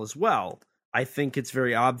to Hell as well. I think it's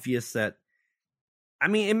very obvious that... I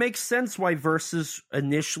mean, it makes sense why Versus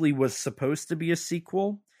initially was supposed to be a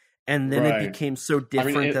sequel, and then it became so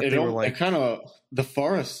different that they were like... It kind of... The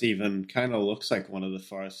forest even kind of looks like one of the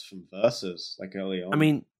forests from Versus, like early on. I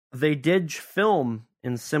mean, they did film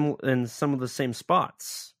in some of the same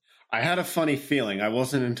spots. I had a funny feeling. I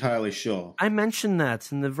wasn't entirely sure. I mentioned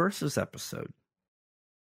that in the Versus episode.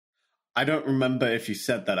 I don't remember if you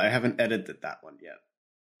said that. I haven't edited that one yet.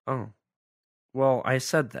 Oh. Well, I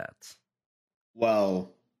said that.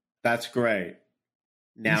 Well, that's great.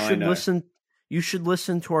 Now I know. You should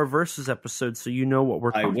listen to our Versus episode so you know what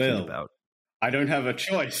we're talking about. I don't have a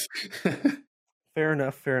choice. Fair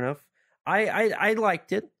enough. I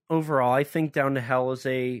liked it overall. I think Down to Hell is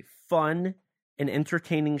a fun and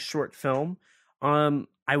entertaining short film.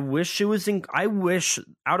 I wish it was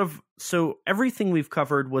so everything we've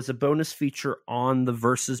covered was a bonus feature on the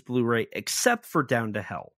Versus Blu-ray except for Down to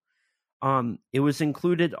Hell. It was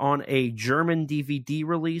included on a German DVD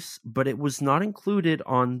release, but it was not included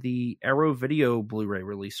on the Arrow Video Blu-ray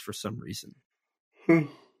release for some reason.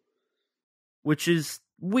 Which is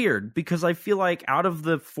weird, because I feel like out of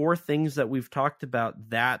the 4 things that we've talked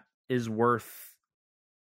about, that is worth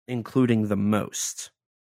including the most.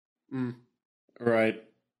 Right.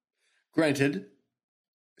 Granted,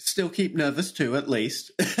 still keep Nervous 2 at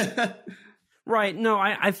least. Right. No,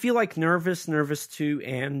 I feel like Nervous 2,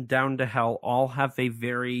 and Down to Hell all have a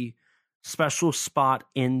very special spot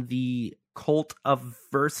in the cult of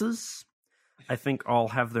Versus. I think all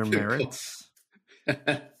have their merits.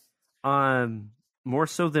 More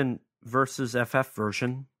so than Versus FF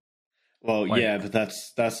version. Well, but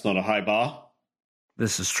that's not a high bar.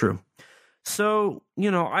 This is true. So,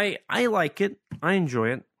 I like it. I enjoy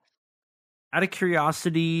it. Out of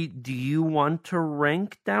curiosity, do you want to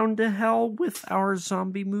rank Down to Hell with our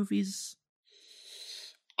zombie movies?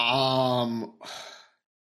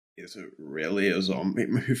 Is it really a zombie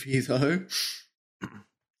movie though?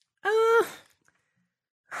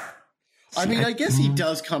 I mean, I guess he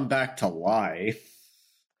does come back to life.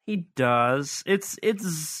 He does.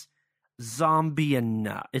 It's zombie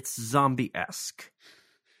enough. It's zombie-esque.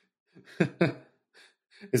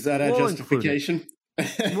 Is that our justification?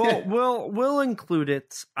 We'll include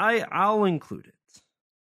it. I'll include it.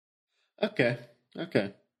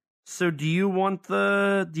 Okay. So do you want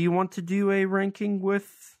to do a ranking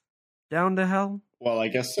with Down to Hell? Well, I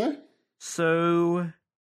guess so. So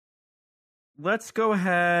let's go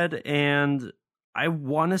ahead and I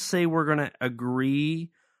want to say we're going to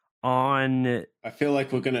agree on. I feel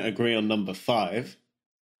like we're going to agree on number 5.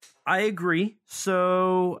 I agree.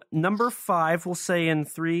 So number 5, we'll say in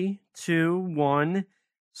 3, 2, 1.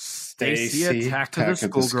 Stacy Attack of the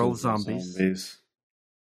Schoolgirl Zombies.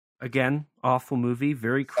 Again, awful movie,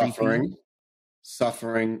 very creepy.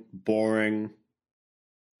 Suffering, boring,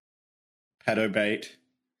 pedo bait.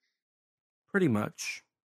 Pretty much.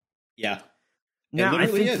 Yeah. Now I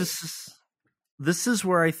think this is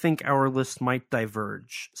where I think our list might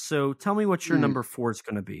diverge. So tell me what your number 4 is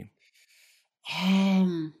going to be.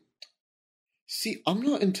 See, I'm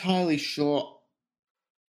not entirely sure.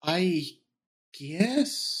 I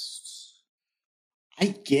guess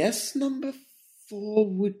number 4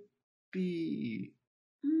 would be.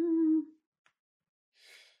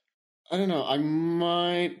 I don't know. I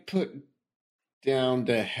might put Down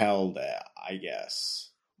to Hell there. I guess.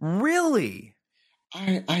 Really?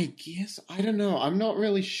 I guess. I don't know. I'm not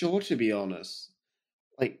really sure, to be honest.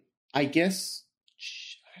 Like, I guess.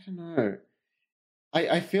 I don't know.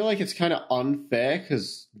 I feel like it's kind of unfair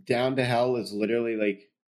because Down to Hell is literally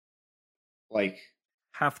like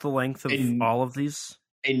half the length of all of these.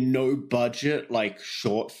 A no budget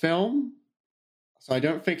short film. So I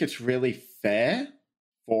don't think it's really fair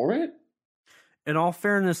for it. In all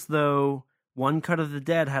fairness, though, One Cut of the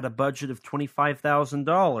Dead had a budget of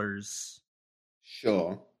 $25,000.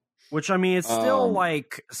 Sure. Which, I mean, it's still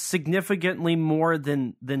significantly more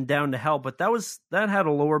than Down to Hell, but that had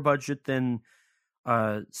a lower budget than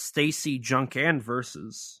Stacy, Junk, and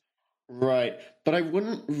Versus. Right, but I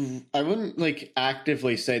wouldn't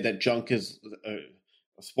actively say that Junk is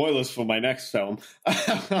spoilers for my next film.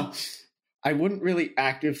 I wouldn't really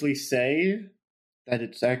actively say that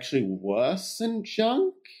it's actually worse than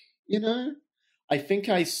Junk. I think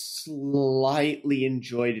I slightly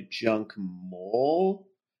enjoyed Junk more,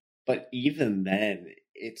 but even then,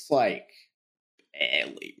 it's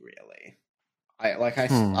barely really.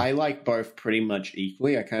 I like both pretty much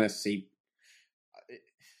equally. I kind of see.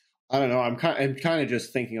 I don't know. I'm kind of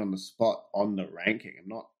just thinking on the spot on the ranking. I'm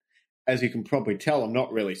not, as you can probably tell, I'm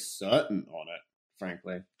not really certain on it,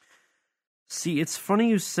 frankly. See, it's funny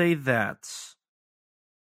you say that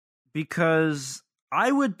because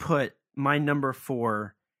I would put my number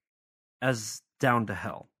 4 as Down to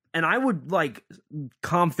Hell, and I would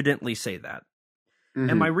confidently say that. Mm-hmm.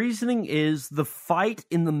 And my reasoning is the fight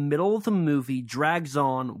in the middle of the movie drags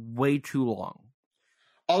on way too long.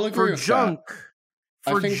 I'll agree with Junk.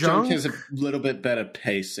 I think Junk has a little bit better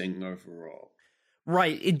pacing overall.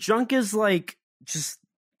 Right. Junk is just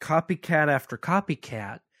copycat after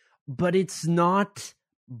copycat, but it's not.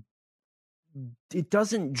 It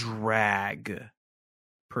doesn't drag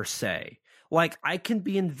per se. I can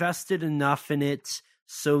be invested enough in it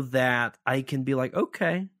so that I can be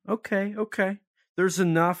okay. There's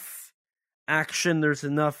enough action. There's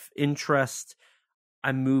enough interest.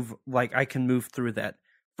 I can move through that.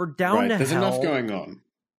 For Down to Hell, there's enough going on.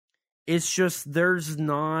 It's just there's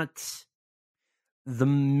not the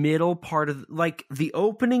middle part of the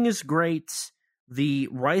opening is great. The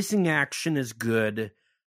rising action is good.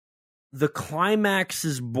 The climax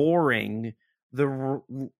is boring.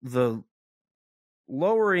 The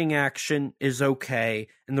lowering action is okay,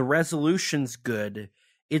 and the resolution's good.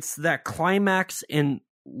 It's that climax and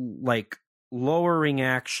lowering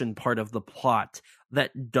action part of the plot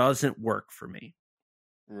that doesn't work for me.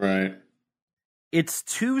 Right. It's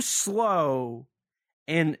too slow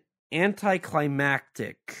and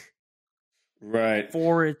anticlimactic. Right.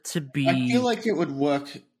 For it to be. I feel like it would work.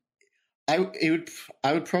 I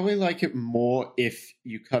would probably like it more if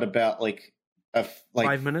you cut about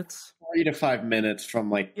 5 minutes, 3 to 5 minutes from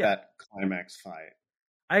that climax fight.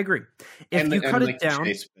 I agree. If you cut it down,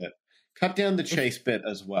 cut down the chase bit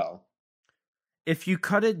as well. If you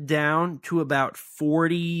cut it down to about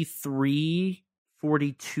 43,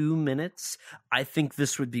 42 minutes, I think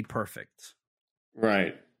this would be perfect.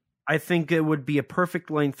 Right. I think it would be a perfect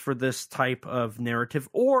length for this type of narrative.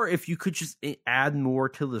 Or if you could just add more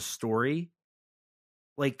to the story,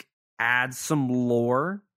 add some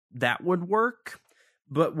lore, that would work.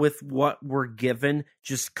 But with what we're given,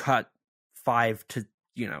 just cut 5 to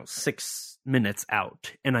 6 minutes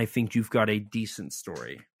out, and I think you've got a decent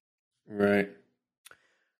story. Right.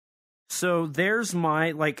 So there's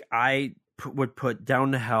my I would put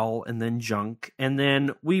Down to Hell and then Junk, and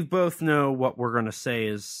then we both know what we're going to say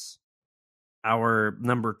is our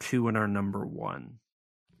number 2 and our number 1.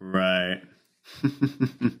 Right.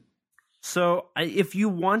 So if you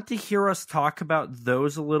want to hear us talk about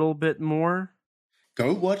those a little bit more,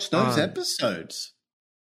 go watch those episodes.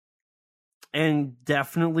 And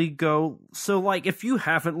definitely go. So, like, if you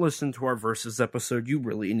haven't listened to our Versus episode, you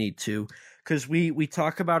really need to, because we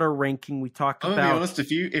talk about our ranking. We talk I'm about. gonna be honest.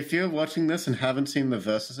 If you're watching this and haven't seen the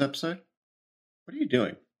Versus episode, what are you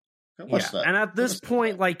doing? Go watch that. And at this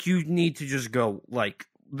point, like, you need to just go. Like,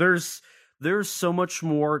 there's so much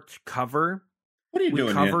more to cover. What are you doing?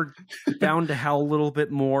 We covered Down to Hell a little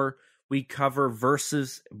bit more. We cover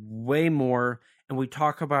Versus way more, and we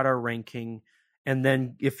talk about our ranking. And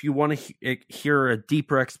then if you want to hear a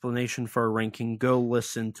deeper explanation for our ranking, go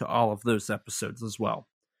listen to all of those episodes as well.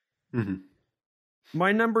 Mm-hmm.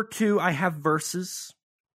 My number 2, I have Versus.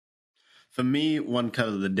 For me, One Cut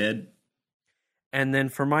of the Dead. And then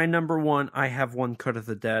for my number 1, I have One Cut of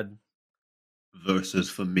the Dead. Versus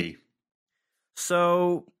for me.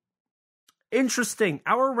 So, interesting.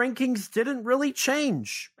 Our rankings didn't really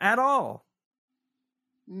change at all.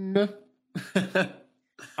 No.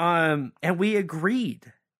 And we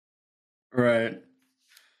agreed. Right.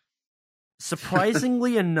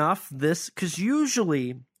 Surprisingly enough, because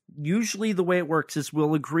usually the way it works is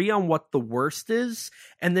we'll agree on what the worst is,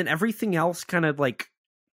 and then everything else kind of like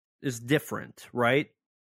is different, right?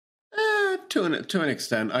 To an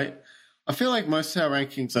extent. I feel like most of our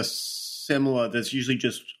rankings are similar. There's usually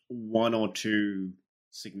just one or two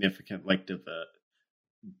significant like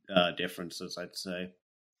differences, I'd say.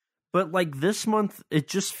 But like this month, it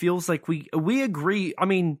just feels like we agree. I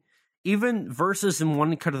mean, even Versus and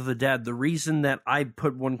One Cut of the Dead, the reason that I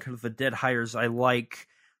put One Cut of the Dead higher is I like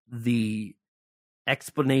the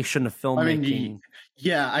explanation of filmmaking.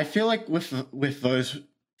 I feel like with those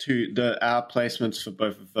two, our placements for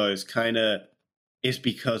both of those kind of is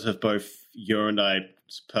because of both your and I's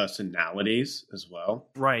personalities as well.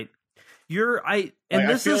 Right.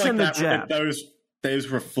 This isn't a jab. Those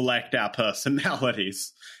reflect our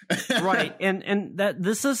personalities. Right. And that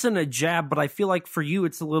this isn't a jab, but I feel like for you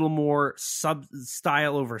it's a little more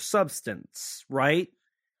style over substance, right?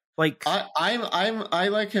 Like I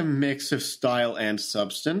like a mix of style and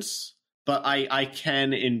substance, but I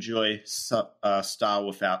can enjoy style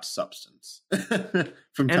without substance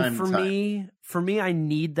from time to time. For me, I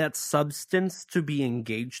need that substance to be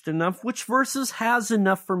engaged enough, which Versus has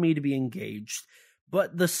enough for me to be engaged,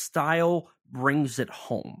 but the style brings it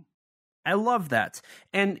home. I love that.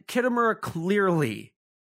 And Kitamura clearly,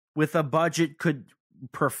 with a budget, could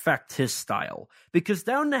perfect his style, because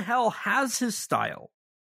Down to Hell has his style.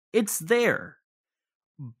 It's there.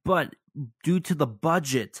 But due to the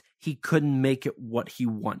budget, he couldn't make it what he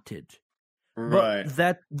wanted. Right.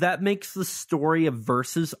 But that makes the story of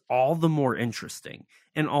Versus all the more interesting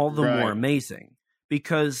and all the more amazing,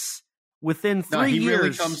 because within 3 years, he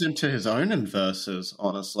really comes into his own in Versus,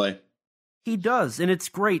 honestly. He does, and it's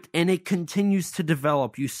great, and it continues to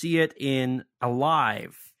develop. You see it in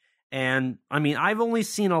Alive, and I mean, I've only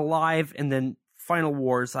seen Alive and then Final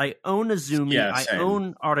Wars. I own Azumi, I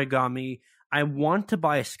own Origami. I want to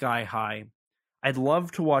buy Sky High. I'd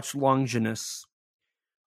love to watch Longinus,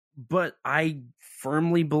 but I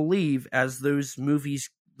firmly believe as those movies,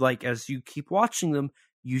 like as you keep watching them,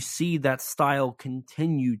 you see that style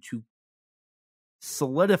continue to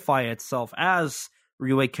solidify itself as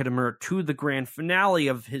Ryuhei Kitamura to the grand finale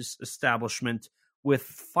of his establishment with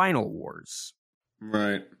Final Wars.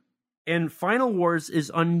 Right. And Final Wars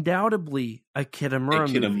is undoubtedly a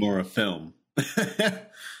Kitamura film.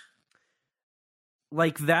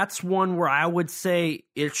 Like, that's one where I would say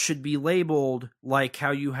it should be labeled like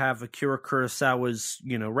how you have Akira Kurosawa's,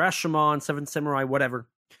 Rashomon, Seven Samurai, whatever.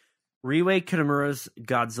 Ryuhei Kitamura's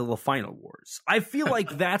Godzilla Final Wars. I feel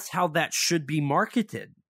like that's how that should be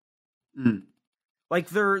marketed. Mm. Like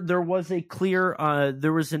there was a clear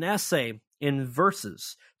there was an essay in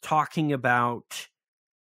Versus talking about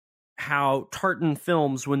how Tartan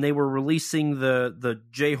Films, when they were releasing the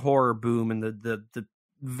J-horror boom and the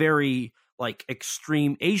very like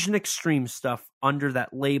extreme Asian extreme stuff under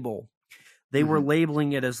that label, they were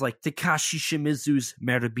labeling it as like Takashi Shimizu's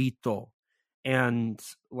Merbito and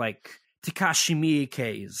like Takashi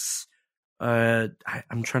Miike's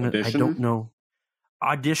I'm trying to I don't know.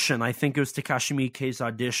 Audition. I think it was Takashi Miike's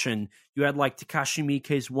Audition. You had like Takashi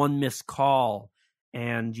Miike's One Missed Call,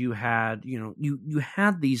 and you had you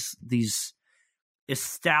had these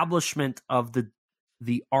establishment of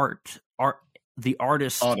the artist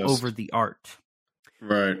over the art,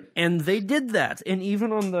 right? And they did that, and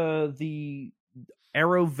even on the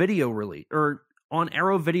Arrow Video release or on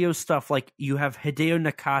Arrow Video stuff, like you have Hideo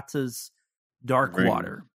Nakata's Dark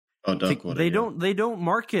Water. Oh, Dark Water. They don't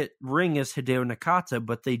market Ring as Hideo Nakata,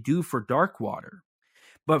 but they do for Dark Water.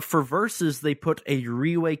 But for Versus, they put a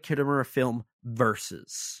Ryuhei Kitamura film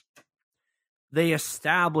Versus. they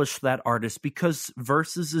establish that artist because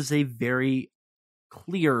Versus is a very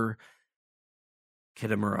clear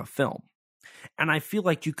Kitamura film. And I feel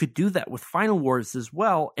like you could do that with Final Wars as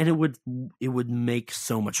well, and it would make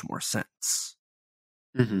so much more sense.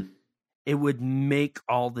 Mm-hmm. It would make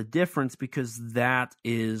all the difference because that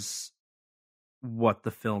is what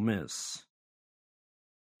the film is.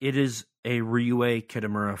 It is a Ryuei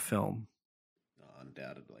Kitamura film.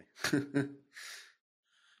 Undoubtedly.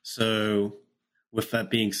 So, with that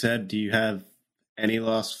being said, do you have any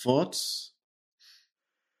last thoughts?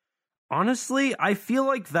 Honestly, I feel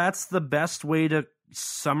like that's the best way to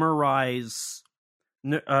summarize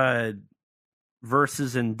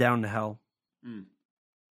Versus and Down to Hell. No,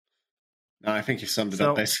 I think you summed it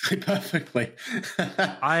up basically perfectly.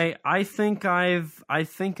 I think I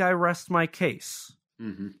rest my case.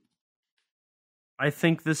 Mm-hmm. I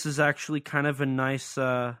think this is actually kind of a nice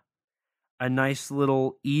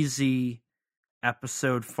little easy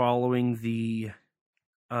episode following the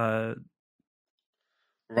rather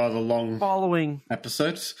long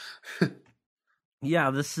episodes. Yeah,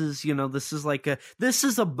 this is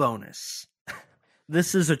a bonus.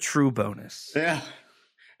 This is a true bonus. Yeah.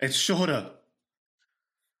 It's shorter.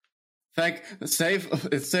 It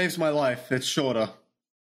saves my life. It's shorter.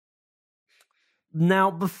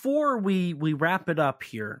 Now, before we wrap it up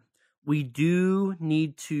here, we do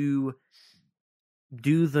need to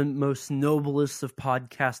do the most noblest of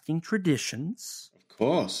podcasting traditions. Of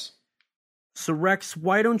course. So, Rex,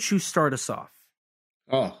 why don't you start us off?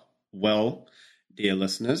 Oh, well, dear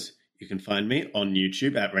listeners, you can find me on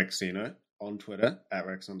YouTube at Rexino, on Twitter at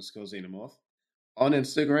Rex_Xenomorph, on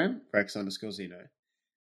Instagram, Rex_Xeno.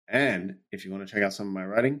 And if you want to check out some of my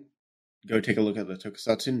writing, go take a look at the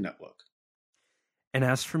Tokusatsu Network. And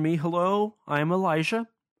as for me, hello, I'm Elijah.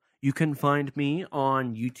 You can find me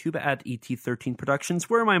on YouTube at ET13 Productions,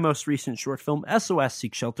 where my most recent short film, SOS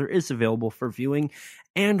Seek Shelter, is available for viewing,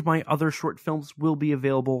 and my other short films will be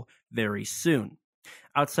available very soon.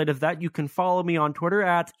 Outside of that, you can follow me on Twitter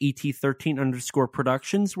at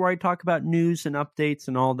ET13_Productions, where I talk about news and updates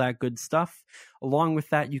and all that good stuff. Along with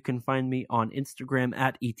that, you can find me on Instagram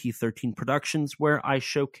at ET13 Productions, where I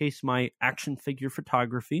showcase my action figure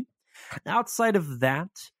photography. Outside of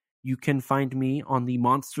that, you can find me on the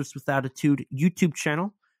Monsters with Attitude YouTube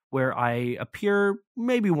channel, where I appear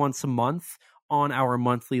maybe once a month on our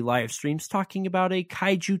monthly live streams talking about a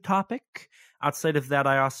kaiju topic. Outside of that,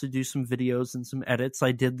 I also do some videos and some edits.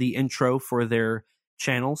 I did the intro for their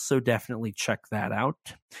channel, so definitely check that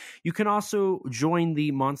out. You can also join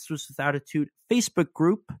the Monsters with Attitude Facebook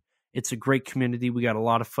group. It's a great community. We got a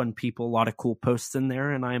lot of fun people, a lot of cool posts in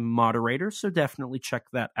there, and I'm a moderator, so definitely check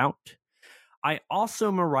that out. I also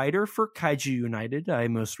am a writer for Kaiju United. I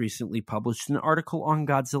most recently published an article on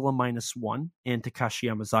Godzilla -1 and Takashi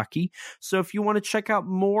Yamazaki. So if you want to check out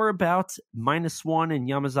more about -1 and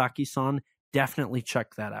Yamazaki-san, definitely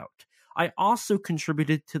check that out. I also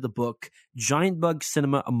contributed to the book Giant Bug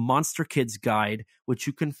Cinema, a Monster Kids Guide, which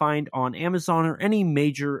you can find on Amazon or any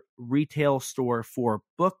major retail store for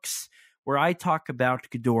books, where I talk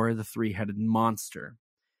about Ghidorah, the three-headed monster.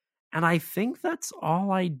 And I think that's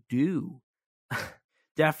all I do.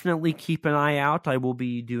 Definitely keep an eye out. I will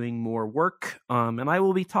be doing more work, and I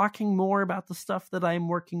will be talking more about the stuff that I'm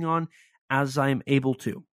working on as I'm able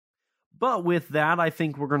to. But with that, I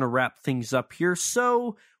think we're going to wrap things up here.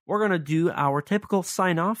 So we're going to do our typical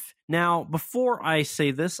sign-off. Now, before I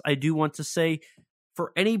say this, I do want to say,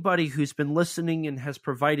 for anybody who's been listening and has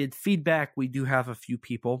provided feedback, we do have a few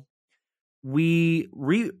people. We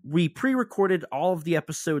pre-recorded all of the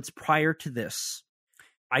episodes prior to this.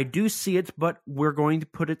 I do see it, but we're going to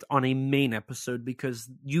put it on a main episode because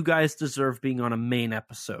you guys deserve being on a main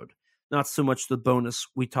episode. Not so much the bonus.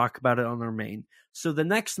 We talk about it on our main. So the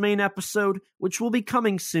next main episode, which will be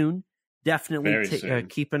coming soon, definitely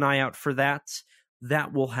keep an eye out for that.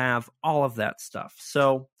 That will have all of that stuff.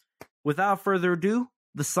 So without further ado,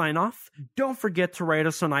 the sign off. Don't forget to rate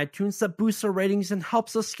us on iTunes. That boosts our ratings and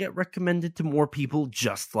helps us get recommended to more people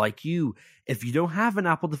just like you. If you don't have an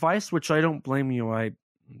Apple device, which I don't blame you, I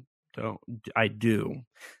do.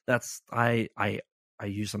 I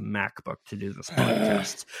use a MacBook to do this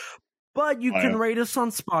podcast. But you can rate us on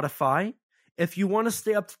Spotify. If you want to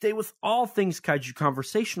stay up to date with all things Kaiju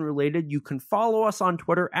Conversation related, you can follow us on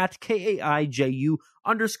Twitter at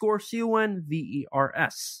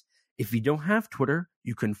KAIJU_CONVERS. If you don't have Twitter,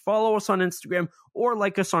 you can follow us on Instagram or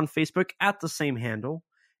like us on Facebook at the same handle.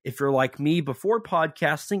 If you're like me before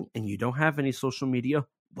podcasting and you don't have any social media,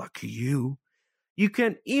 lucky you. You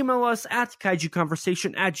can email us at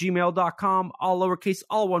kaijuconversation@gmail.com, all lowercase,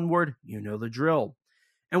 all one word, you know the drill.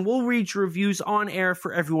 And we'll read your reviews on air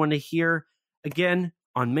for everyone to hear. Again,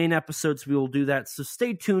 on main episodes, we will do that, so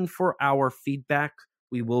stay tuned for our feedback.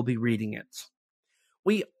 We will be reading it.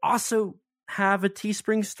 We also have a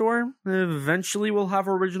Teespring store. Eventually, we'll have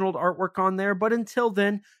original artwork on there, but until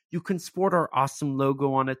then, you can sport our awesome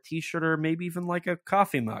logo on a t-shirt or maybe even like a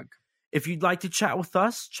coffee mug. If you'd like to chat with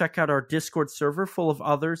us, check out our Discord server full of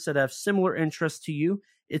others that have similar interests to you.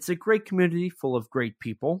 It's a great community full of great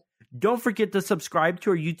people. Don't forget to subscribe to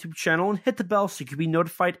our YouTube channel and hit the bell so you can be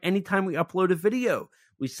notified anytime we upload a video.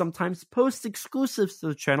 We sometimes post exclusives to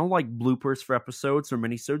the channel like bloopers for episodes or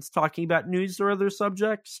minisodes talking about news or other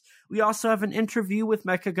subjects. We also have an interview with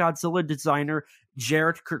Mechagodzilla designer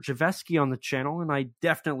Jarrett Kurczewski on the channel, and I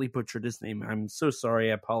definitely butchered his name. I'm so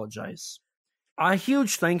sorry, I apologize. A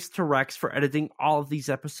huge thanks to Rex for editing all of these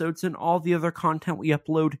episodes and all the other content we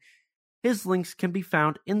upload. His links can be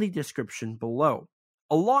found in the description below.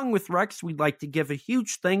 Along with Rex, we'd like to give a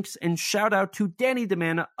huge thanks and shout out to Danny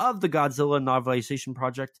DeManna of the Godzilla Novelization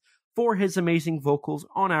Project for his amazing vocals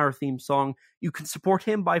on our theme song. You can support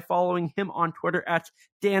him by following him on Twitter at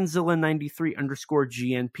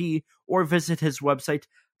Danzilla93_GNP or visit his website,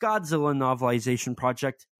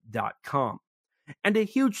 GodzillaNovelizationProject.com. And a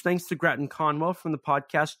huge thanks to Grattan Conwell from the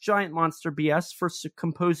podcast Giant Monster BS for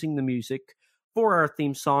composing the music for our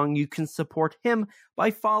theme song. You can support him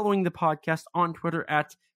by following the podcast on Twitter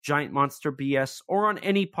at Giant Monster BS or on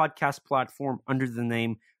any podcast platform under the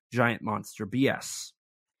name Giant Monster BS.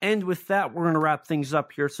 And with that, we're going to wrap things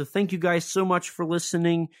up here. So thank you guys so much for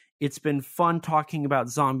listening. It's been fun talking about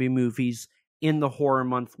zombie movies in the horror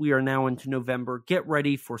month. We are now into November. Get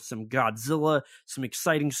ready for some Godzilla, some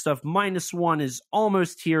exciting stuff. -1 is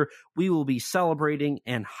almost here. We will be celebrating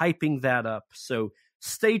and hyping that up. So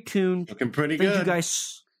stay tuned. Looking pretty Thank good. you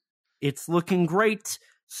guys. It's looking great.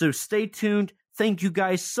 So stay tuned. Thank you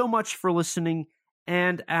guys so much for listening.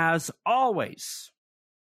 And as always,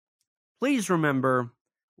 please remember,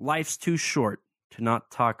 life's too short to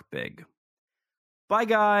not talk big. Bye,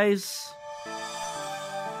 guys.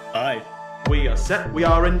 Bye. We are set, we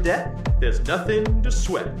are in debt. There's nothing to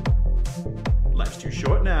sweat. Life's too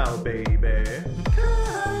short now, baby. And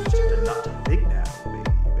not too big now, baby.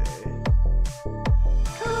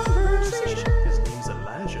 Conversation. His name's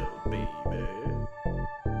Elijah, baby.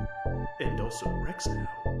 And also Rex now,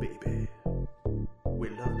 baby. We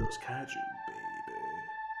love those kaiju, baby.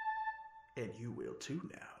 And you will too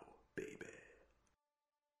now.